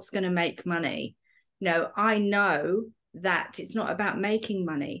work? What's going to make money? No, I know that it's not about making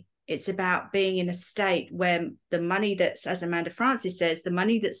money. It's about being in a state where the money that's, as Amanda Francis says, the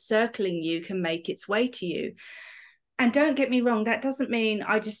money that's circling you can make its way to you. And don't get me wrong, that doesn't mean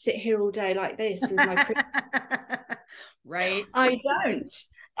I just sit here all day like this with my right. I don't.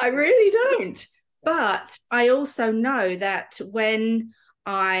 I really don't. But I also know that when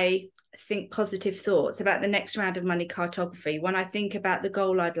I think positive thoughts about the next round of money cartography, when I think about the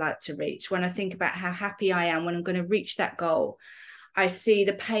goal I'd like to reach, when I think about how happy I am when I'm going to reach that goal, I see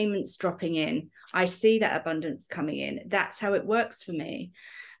the payments dropping in. I see that abundance coming in. That's how it works for me.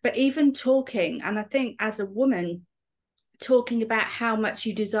 But even talking, and I think as a woman, talking about how much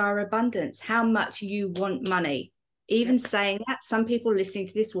you desire abundance, how much you want money, even saying that, some people listening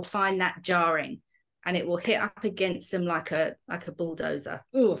to this will find that jarring, and it will hit up against them like a bulldozer.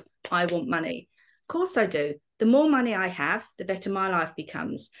 Oh, I want money. Of course I do. The more money I have, the better my life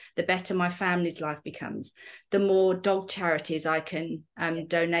becomes, the better my family's life becomes, the more dog charities I can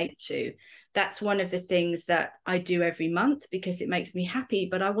donate to. That's one of the things that I do every month because it makes me happy,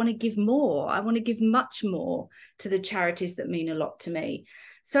 but I want to give more. I want to give much more to the charities that mean a lot to me.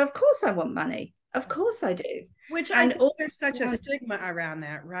 So of course I want money. Of course I do. Which I think there's such a stigma around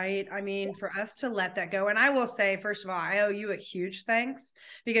that, right? I mean, for us to let that go. And I will say, first of all, I owe you a huge thanks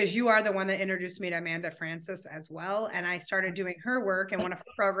because you are the one that introduced me to Amanda Francis as well. And I started doing her work and one of her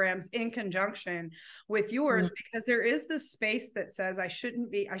programs in conjunction with yours, because there is this space that says I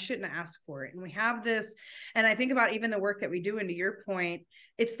shouldn't ask for it. And we have this, and I think about even the work that we do, and to your point,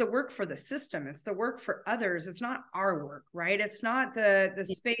 it's the work for the system. It's the work for others. It's not our work, right? It's not the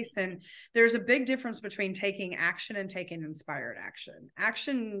space. And there's a big difference between taking action and taking inspired action.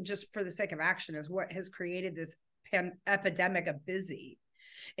 Action just for the sake of action is what has created this epidemic of busy.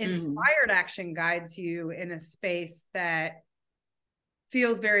 Inspired action guides you in a space that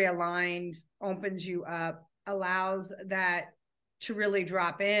feels very aligned, opens you up, allows that to really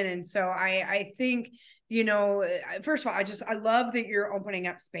drop in. And so I think, you know, first of all, I love that you're opening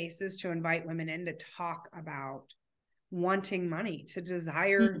up spaces to invite women in to talk about wanting money, to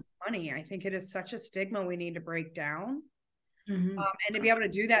desire money. I think it is such a stigma we need to break down. And to be able to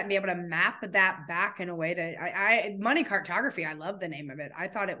do that and be able to map that back in a way that money cartography, I love the name of it. I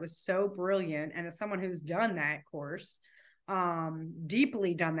thought it was so brilliant. And as someone who's done that course,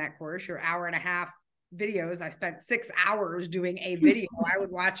 deeply done that course, your hour and a half videos, I spent 6 hours doing a video I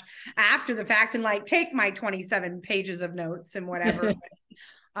would watch after the fact and like take my 27 pages of notes and whatever.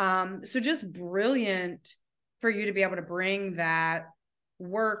 So just brilliant for you to be able to bring that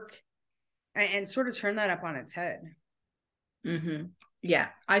work and sort of turn that up on its head. Yeah,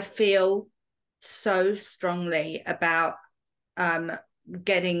 I feel so strongly about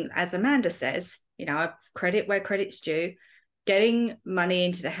getting, as Amanda says, you know, credit where credit's due, getting money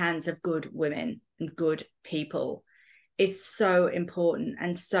into the hands of good women and good people is so important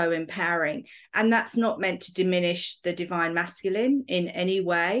and so empowering. And that's not meant to diminish the divine masculine in any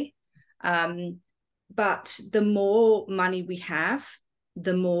way. But the more money we have,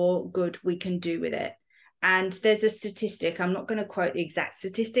 the more good we can do with it. And there's a statistic, I'm not going to quote the exact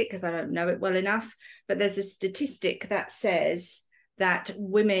statistic because I don't know it well enough, but there's a statistic that says that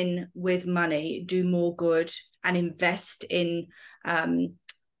women with money do more good and invest in,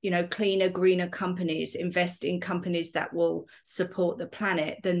 you know, cleaner, greener companies, invest in companies that will support the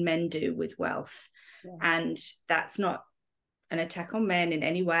planet than men do with wealth. Yeah. And that's not an attack on men in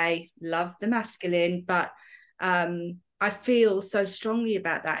any way, love the masculine, but I feel so strongly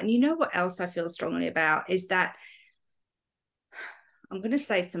about that. And you know what else I feel strongly about is that I'm going to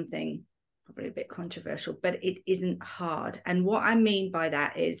say something probably a bit controversial, but it isn't hard. And what I mean by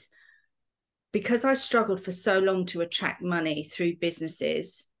that is, because I struggled for so long to attract money through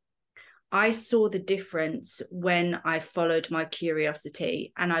businesses, I saw the difference when I followed my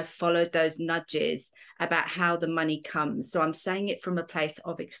curiosity and I followed those nudges about how the money comes. So I'm saying it from a place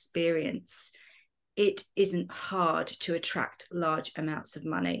of experience. It isn't hard to attract large amounts of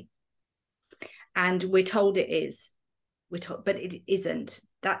money. And we're told it is. We're told, but it isn't.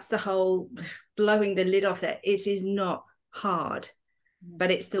 That's the whole blowing the lid off it. It is not hard,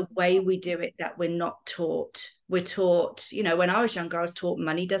 but it's the way we do it that we're not taught. We're taught, when I was younger, I was taught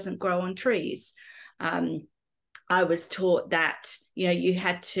money doesn't grow on trees. I was taught that, you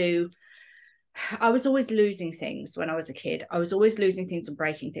had to, I was always losing things when I was a kid. I was always losing things and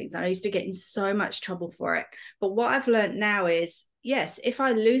breaking things. And I used to get in so much trouble for it. But what I've learned now is, yes, if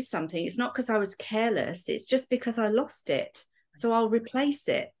I lose something, it's not because I was careless. It's just because I lost it. So I'll replace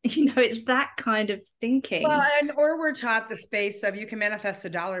it. It's that kind of thinking. Well, or we're taught the space of you can manifest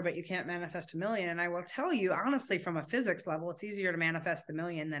 $1, but you can't manifest $1 million. And I will tell you, honestly, from a physics level, it's easier to manifest the $1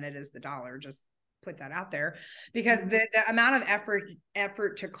 million than it is the dollar. Just put that out there, because the amount of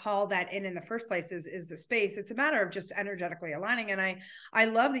effort to call that in the first place is the space. It's a matter of just energetically aligning. And I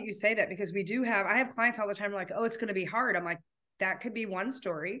love that you say that, because I have clients all the time like, oh, it's going to be hard. I'm like, that could be one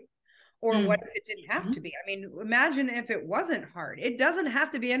story. Or what if it didn't have to be? I mean, imagine if it wasn't hard. It doesn't have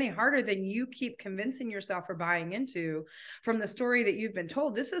to be any harder than you keep convincing yourself or buying into from the story that you've been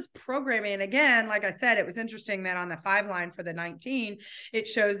told. This is programming. And again, like I said, it was interesting that on the 5 line for the 19, it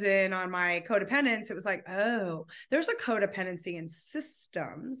shows in on my codependence. It was like, oh, there's a codependency in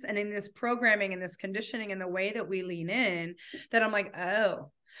systems and in this programming and this conditioning and the way that we lean in, that I'm like, oh.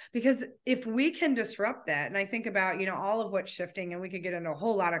 Because if we can disrupt that, and I think about, all of what's shifting, and we could get into a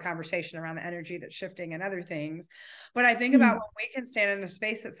whole lot of conversation around the energy that's shifting and other things. But I think about when we can stand in a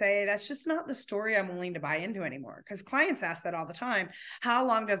space that say, that's just not the story I'm willing to buy into anymore. Because clients ask that all the time. How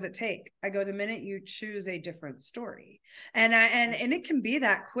long does it take? I go, the minute you choose a different story. And it can be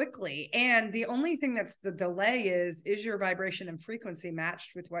that quickly. And the only thing that's the delay is your vibration and frequency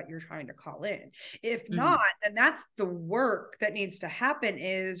matched with what you're trying to call in? If not, then that's the work that needs to happen,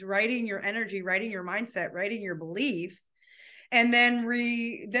 is writing your energy, writing your mindset, writing your belief, and then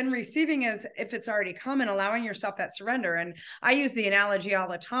receiving as if it's already come, and allowing yourself that surrender. And I use the analogy all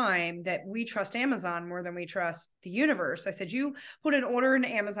the time that we trust Amazon more than we trust the universe. I said, you put an order into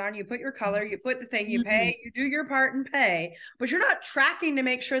Amazon, you put your color, you put the thing, you pay, you do your part and pay, but you're not tracking to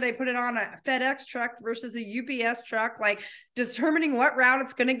make sure they put it on a FedEx truck versus a UPS truck, like determining what route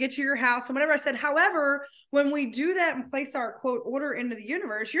it's going to get to your house and whatever. I said, however, when we do that and place our quote order into the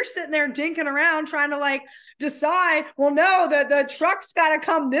universe, you're sitting there dinking around trying to like decide, well, no, the truck's got to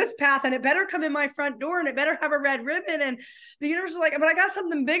come this path, and it better come in my front door, and it better have a red ribbon. And the universe is like, but I got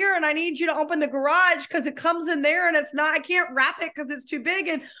something bigger, and I need you to open the garage because it comes in there, and it's not, I can't wrap it because it's too big.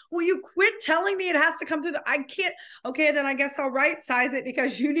 And will you quit telling me it has to come through I can't. Okay, then I guess I'll right size it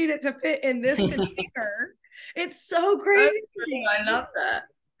because you need it to fit in this container. It's so crazy. I love that.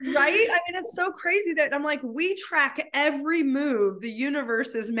 Right? I mean, it's so crazy that I'm like, we track every move the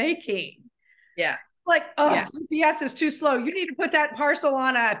universe is making. Yeah. Like, oh, UPS is too slow. You need to put that parcel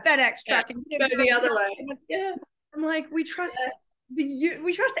on a FedEx truck and go the other way. Yeah. I'm like, we trust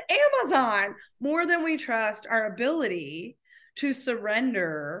we trust Amazon more than we trust our ability to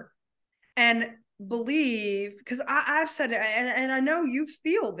surrender and believe. Because I've said it, and I know you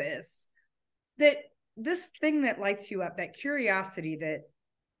feel this, that this thing that lights you up, that curiosity,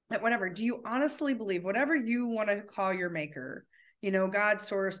 that whatever, do you honestly believe, whatever you want to call your maker, God,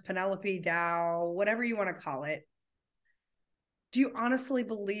 source, Penelope, Tao, whatever you want to call it, do you honestly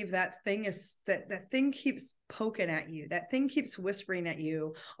believe that thing is that thing keeps poking at you, that thing keeps whispering at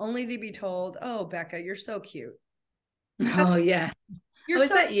you, only to be told, oh, Becca, you're so cute. Oh yeah. You're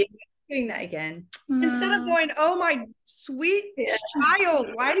so that you doing that again. Instead of going, oh, my sweet child,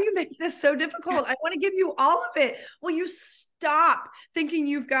 why do you make this so difficult? I want to give you all of it. Will you stop thinking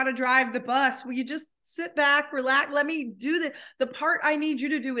you've got to drive the bus? Will you just sit back, relax? Let me do the part I need you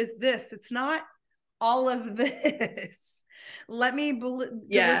to do is this. It's not all of this. Let me believe.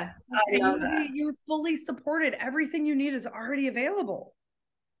 Yeah. You're fully supported. Everything you need is already available.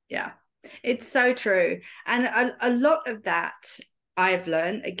 Yeah, it's so true. And a lot of that I've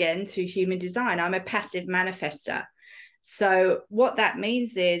learned, again, through human design. I'm a passive manifester. So what that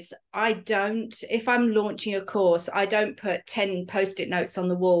means is if I'm launching a course, I don't put 10 post-it notes on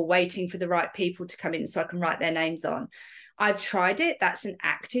the wall waiting for the right people to come in so I can write their names on. I've tried it. That's an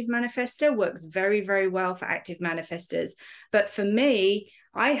active manifester, works very, very well for active manifestors. But for me,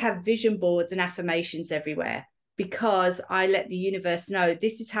 I have vision boards and affirmations everywhere because I let the universe know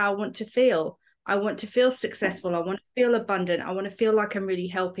this is how I want to feel. I want to feel successful. I want to feel abundant. I want to feel like I'm really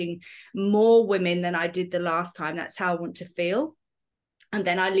helping more women than I did the last time. That's how I want to feel. And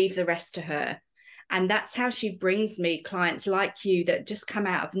then I leave the rest to her. And that's how she brings me clients like you that just come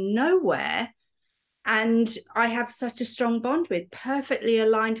out of nowhere. And I have such a strong bond with perfectly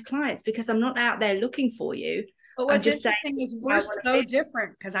aligned clients because I'm not out there looking for you. But I'm what's just saying, interesting is we're so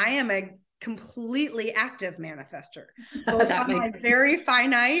different because I am a completely active manifester, both on my very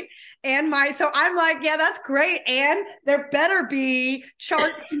finite and my, so I'm like, yeah, that's great. And there better be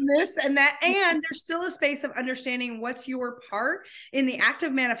charts in this and that. And there's still a space of understanding what's your part in the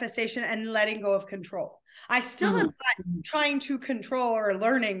active manifestation and letting go of control. I still am not trying to control or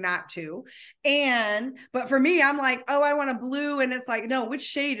learning not to. But for me, I'm like, oh, I want a blue. And it's like, no, which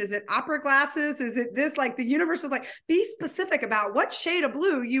shade? Is it opera glasses? Is it this? Like the universe is like, be specific about what shade of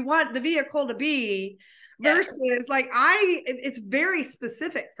blue you want the vehicle to be versus like it's very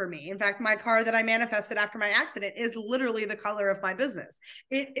specific for me. In fact, my car that I manifested after my accident is literally the color of my business.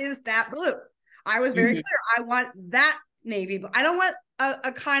 It is that blue. I was very clear. I want that navy blue. I don't want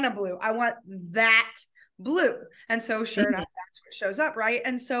a kind of blue. I want that blue. And so sure enough, that's what shows up. Right.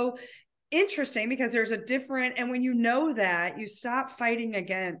 And so interesting because there's a different, and when you know that, you stop fighting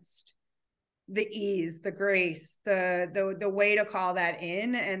against the ease, the grace, the way to call that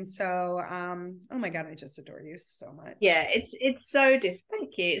in. And so oh my God, I just adore you so much. Yeah, it's so different.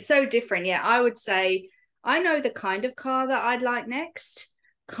 Thank you. It's so different. Yeah, I would say I know the kind of car that I'd like next.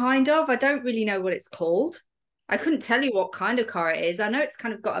 Kind of. I don't really know what it's called. I couldn't tell you what kind of car it is. I know it's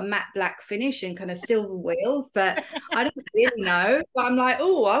kind of got a matte black finish and kind of silver wheels, but I don't really know. But I'm like,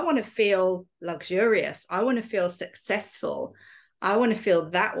 oh, I want to feel luxurious. I want to feel successful. I want to feel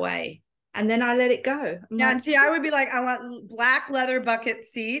that way. And then I let it go. And see, I would be like, I want black leather bucket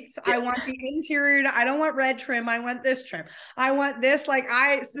seats. I want the interior. I don't want red trim. I want this trim. I want this. Like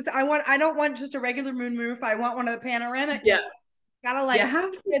I don't want just a regular moonroof. I want one of the panoramic. Yeah. Gotta like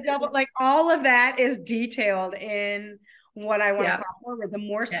a double, like all of that is detailed in what I want to call forward. The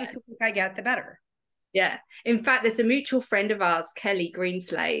more specific I get, the better. Yeah. In fact, there's a mutual friend of ours, Kelly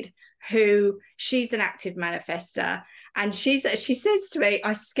Greenslade, she's an active manifester. And she says to me,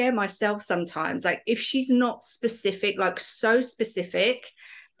 I scare myself sometimes. Like if she's not specific, like so specific,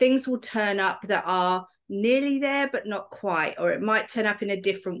 things will turn up that are nearly there, but not quite, or it might turn up in a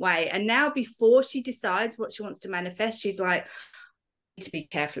different way. And now before she decides what she wants to manifest, she's like, to be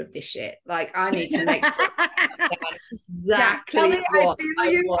careful of this shit. Like I need to make sure exactly. I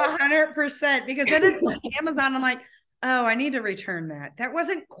feel you 100% because then it's like Amazon. I'm like, oh, I need to return that. That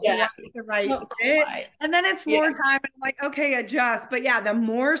wasn't quite the right fit. And then it's more time. And I'm like, okay, adjust. But yeah, the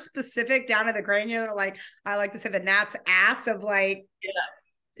more specific down to the granular, like I like to say the gnat's ass of like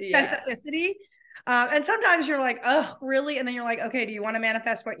specificity. And sometimes you're like, oh, really? And then you're like, okay, do you want to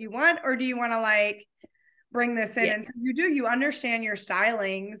manifest what you want? Or do you want to like bring this in? And so you understand your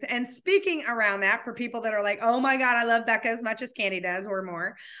stylings. And speaking around that for people that are like, oh my God, I love Becca as much as Candy does or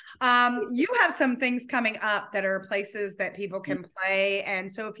more. You have some things coming up that are places that people can play. And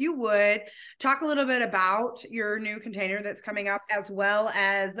so if you would talk a little bit about your new container that's coming up, as well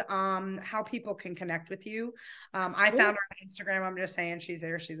as how people can connect with you. I found her on Instagram. I'm just saying she's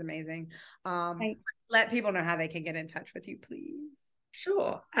there. She's amazing. Let people know how they can get in touch with you, please.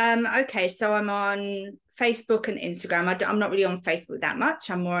 Sure. Okay, so I'm on Facebook and Instagram. I'm not really on Facebook that much.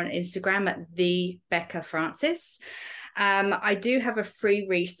 I'm more on Instagram at the Becca Francis. I do have a free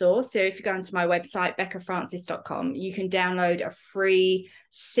resource. So if you go onto my website, beccafrancis.com, you can download a free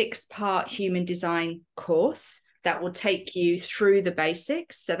 6-part human design course that will take you through the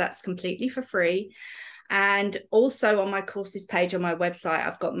basics. So that's completely for free. And also on my courses page on my website,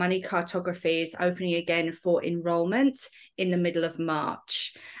 I've got money cartographies opening again for enrollment in the middle of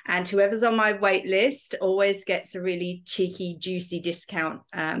March. And whoever's on my wait list always gets a really cheeky, juicy discount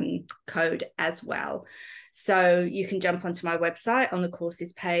code as well. So you can jump onto my website on the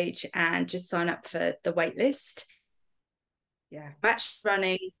courses page and just sign up for the wait list. I'm actually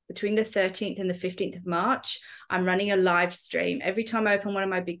running between the 13th and the 15th of March. I'm running a live stream. Every time I open one of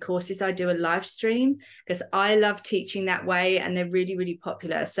my big courses, I do a live stream because I love teaching that way and they're really, really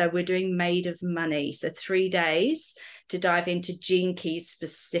popular. So we're doing Made of Money. So 3 days to dive into gene keys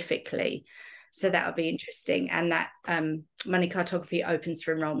specifically. So that would be interesting. And that money cartography opens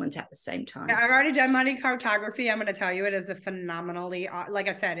for enrollment at the same time. Yeah, I've already done money cartography. I'm going to tell you, it is a phenomenally, like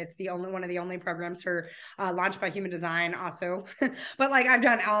I said, it's the only one of the only programs for launched by Human Design also. But like I've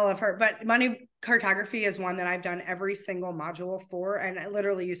done all of her, but money cartography is one that I've done every single module for. And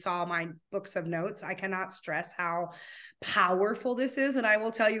literally you saw my books of notes. I cannot stress how powerful this is. And I will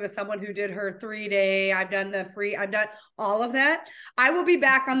tell you, as someone who did her 3-day, I've done all of that. I will be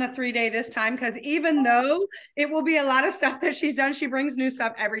back on the 3-day this time, because even though it will be a lot of stuff that she's done, she brings new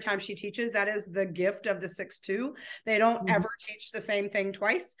stuff every time she teaches. That is the gift of the 6-2. They don't ever teach the same thing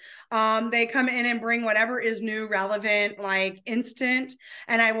twice. They come in and bring whatever is new, relevant, like instant.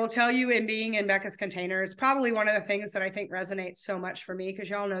 And I will tell you, in being in Becca's container, it's probably one of the things that I think resonates so much for me, because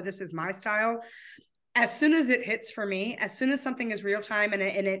y'all know this is my style. As soon as it hits for me, as soon as something is real time and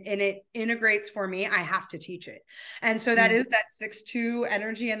it integrates for me, I have to teach it. And so that is that 6-2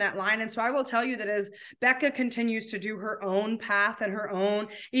 energy in that line. And so I will tell you that as Becca continues to do her own path and her own,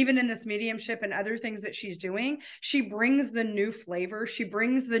 even in this mediumship and other things that she's doing, she brings the new flavor. She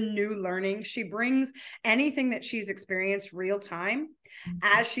brings the new learning. She brings anything that she's experienced real time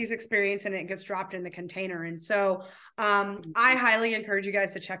as she's experiencing it, gets dropped in the container. And so I highly encourage you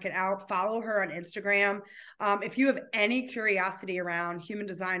guys to check it out. Follow her on Instagram. If you have any curiosity around human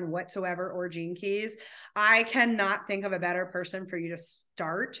design whatsoever or Gene Keys, I cannot think of a better person for you to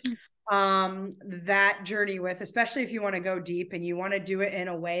start that journey with, especially if you want to go deep and you want to do it in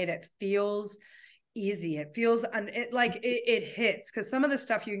a way that feels easy. It feels it hits, because some of the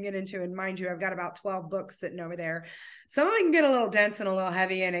stuff you can get into, and mind you, I've got about 12 books sitting over there. Some of it can get a little dense and a little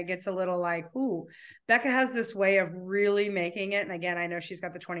heavy, and it gets a little like, ooh, Becca has this way of really making it. And again, I know she's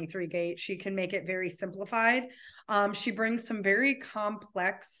got the 23 gate. She can make it very simplified. She brings some very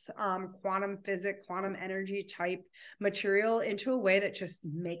complex quantum physics, quantum energy type material into a way that just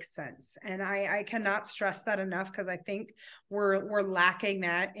makes sense. And I cannot stress that enough, because I think we're lacking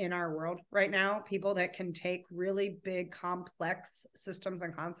that in our world right now. People that can take really big, complex systems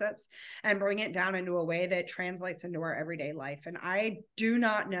and concepts and bring it down into a way that translates into our everyday life. And I do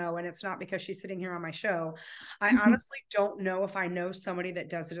not know, and it's not because she's sitting here on my show, I honestly don't know if I know somebody that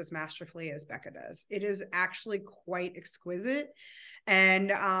does it as masterfully as Becca does. It is actually quite exquisite,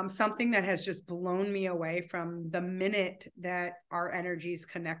 and something that has just blown me away from the minute that our energies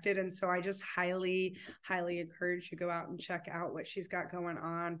connected. And so I just highly encourage you to go out and check out what she's got going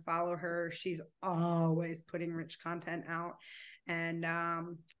on. Follow her. She's always putting rich content out. And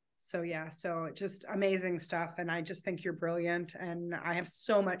so just amazing stuff. And I just think you're brilliant. And I have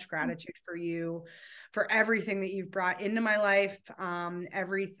so much gratitude for you, for everything that you've brought into my life,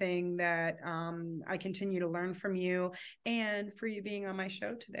 everything that I continue to learn from you, and for you being on my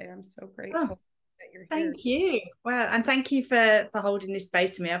show today. I'm so grateful that you're here. Thank you. Well, and thank you for holding this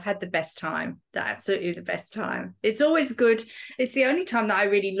space for me. I've had the best time, absolutely the best time. It's always good. It's the only time that I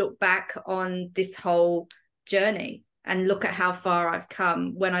really look back on this whole journey and look at how far I've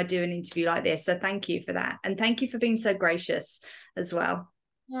come when I do an interview like this. So thank you for that. And thank you for being so gracious as well.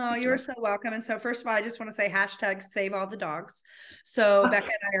 Oh, you're so welcome. And so first of all, I just want to say hashtag save all the dogs. So Becca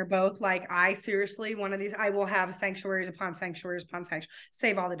and I are both like, I seriously, one of these, I will have sanctuaries upon sanctuaries upon sanctuaries,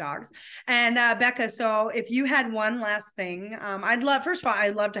 save all the dogs. And Becca, so if you had one last thing, first of all,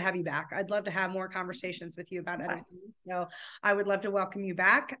 I'd love to have you back. I'd love to have more conversations with you about other things. So I would love to welcome you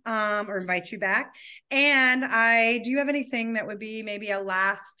back or invite you back. And do you have anything that would be maybe a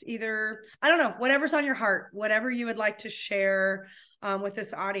last, either, I don't know, whatever's on your heart, whatever you would like to share with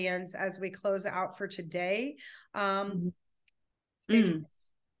this audience as we close out for today. Thank you.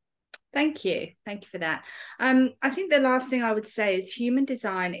 Thank you for that. I think the last thing I would say is human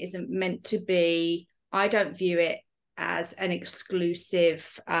design isn't meant to be, I don't view it as an exclusive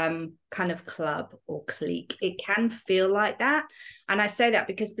kind of club or clique. It can feel like that. And I say that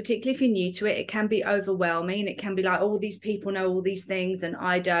because particularly if you're new to it, it can be overwhelming. It can be like, all these people know all these things and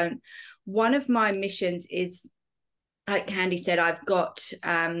I don't. One of my missions is, like Candy said, I've got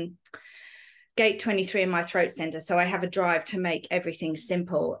gate 23 in my throat center. So I have a drive to make everything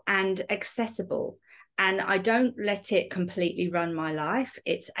simple and accessible. And I don't let it completely run my life.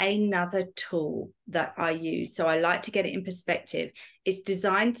 It's another tool that I use. So I like to get it in perspective. It's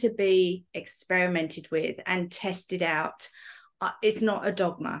designed to be experimented with and tested out. It's not a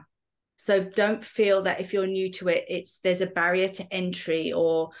dogma. So don't feel that if you're new to it, there's a barrier to entry,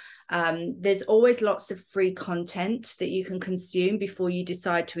 or there's always lots of free content that you can consume before you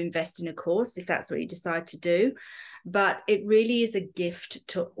decide to invest in a course, if that's what you decide to do. But it really is a gift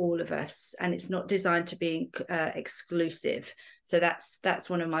to all of us, and it's not designed to be exclusive. So that's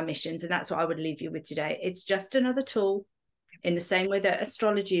one of my missions, and that's what I would leave you with today. It's just another tool, in the same way that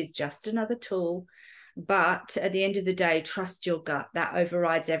astrology is just another tool. But at the end of the day, trust your gut. That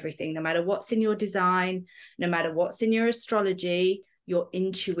overrides everything. No matter what's in your design, no matter what's in your astrology, your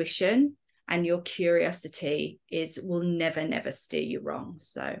intuition and your curiosity will never steer you wrong.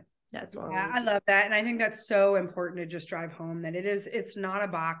 So that's what I love that. And I think that's so important to just drive home that it's not a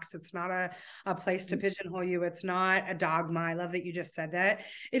box. It's not a place to pigeonhole you. It's not a dogma. I love that you just said that.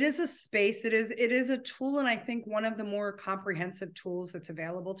 It is a space. It is a tool. And I think one of the more comprehensive tools that's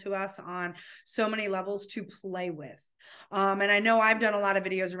available to us on so many levels to play with. And I know I've done a lot of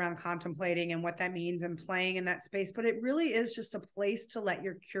videos around contemplating and what that means and playing in that space, but it really is just a place to let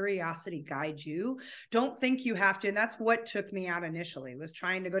your curiosity guide you. Don't think you have to. And that's what took me out initially, was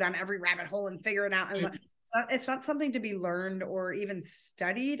trying to go down every rabbit hole and figure it out. And it's not something to be learned or even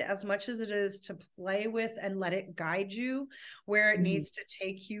studied as much as it is to play with and let it guide you where it needs to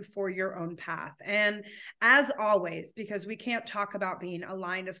take you for your own path. And as always, because we can't talk about being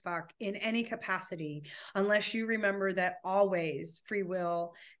aligned as fuck in any capacity unless you remember that always free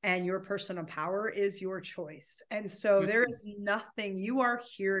will and your personal power is your choice. And so there is nothing, you are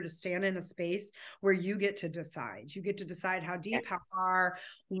here to stand in a space where you get to decide. You get to decide how deep, how far,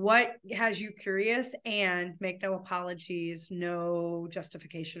 what has you curious, and make no apologies, no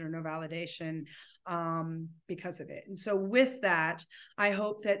justification or no validation because of it. And so with that, I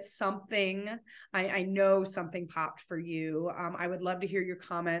hope that I know something popped for you. I would love to hear your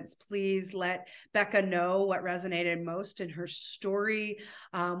comments. Please let Becca know what resonated most in her story,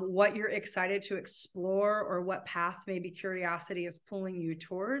 what you're excited to explore, or what path maybe curiosity is pulling you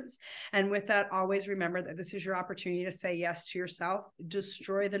towards. And with that, always remember that this is your opportunity to say yes to yourself,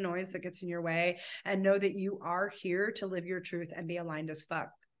 destroy the noise that gets in your way, and know that you are here to live your truth and be aligned as fuck.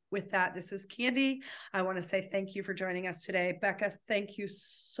 With that, this is Candy. I want to say thank you for joining us today. Becca, thank you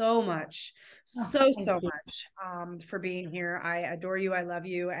so much, so much for being here. I adore you. I love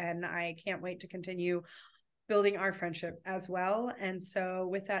you. And I can't wait to continue building our friendship as well. And so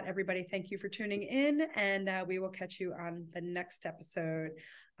with that, everybody, thank you for tuning in, and we will catch you on the next episode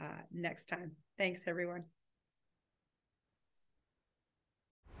next time. Thanks, everyone.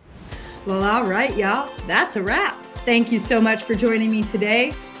 Well, all right, y'all. That's a wrap. Thank you so much for joining me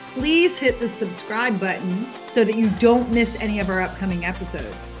today. Please hit the subscribe button so that you don't miss any of our upcoming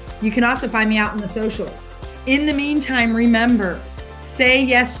episodes. You can also find me out on the socials. In the meantime, remember, say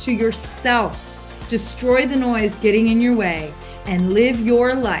yes to yourself, destroy the noise getting in your way, and live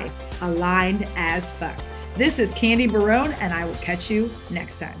your life aligned as fuck. This is Candy Barone, and I will catch you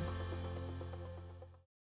next time.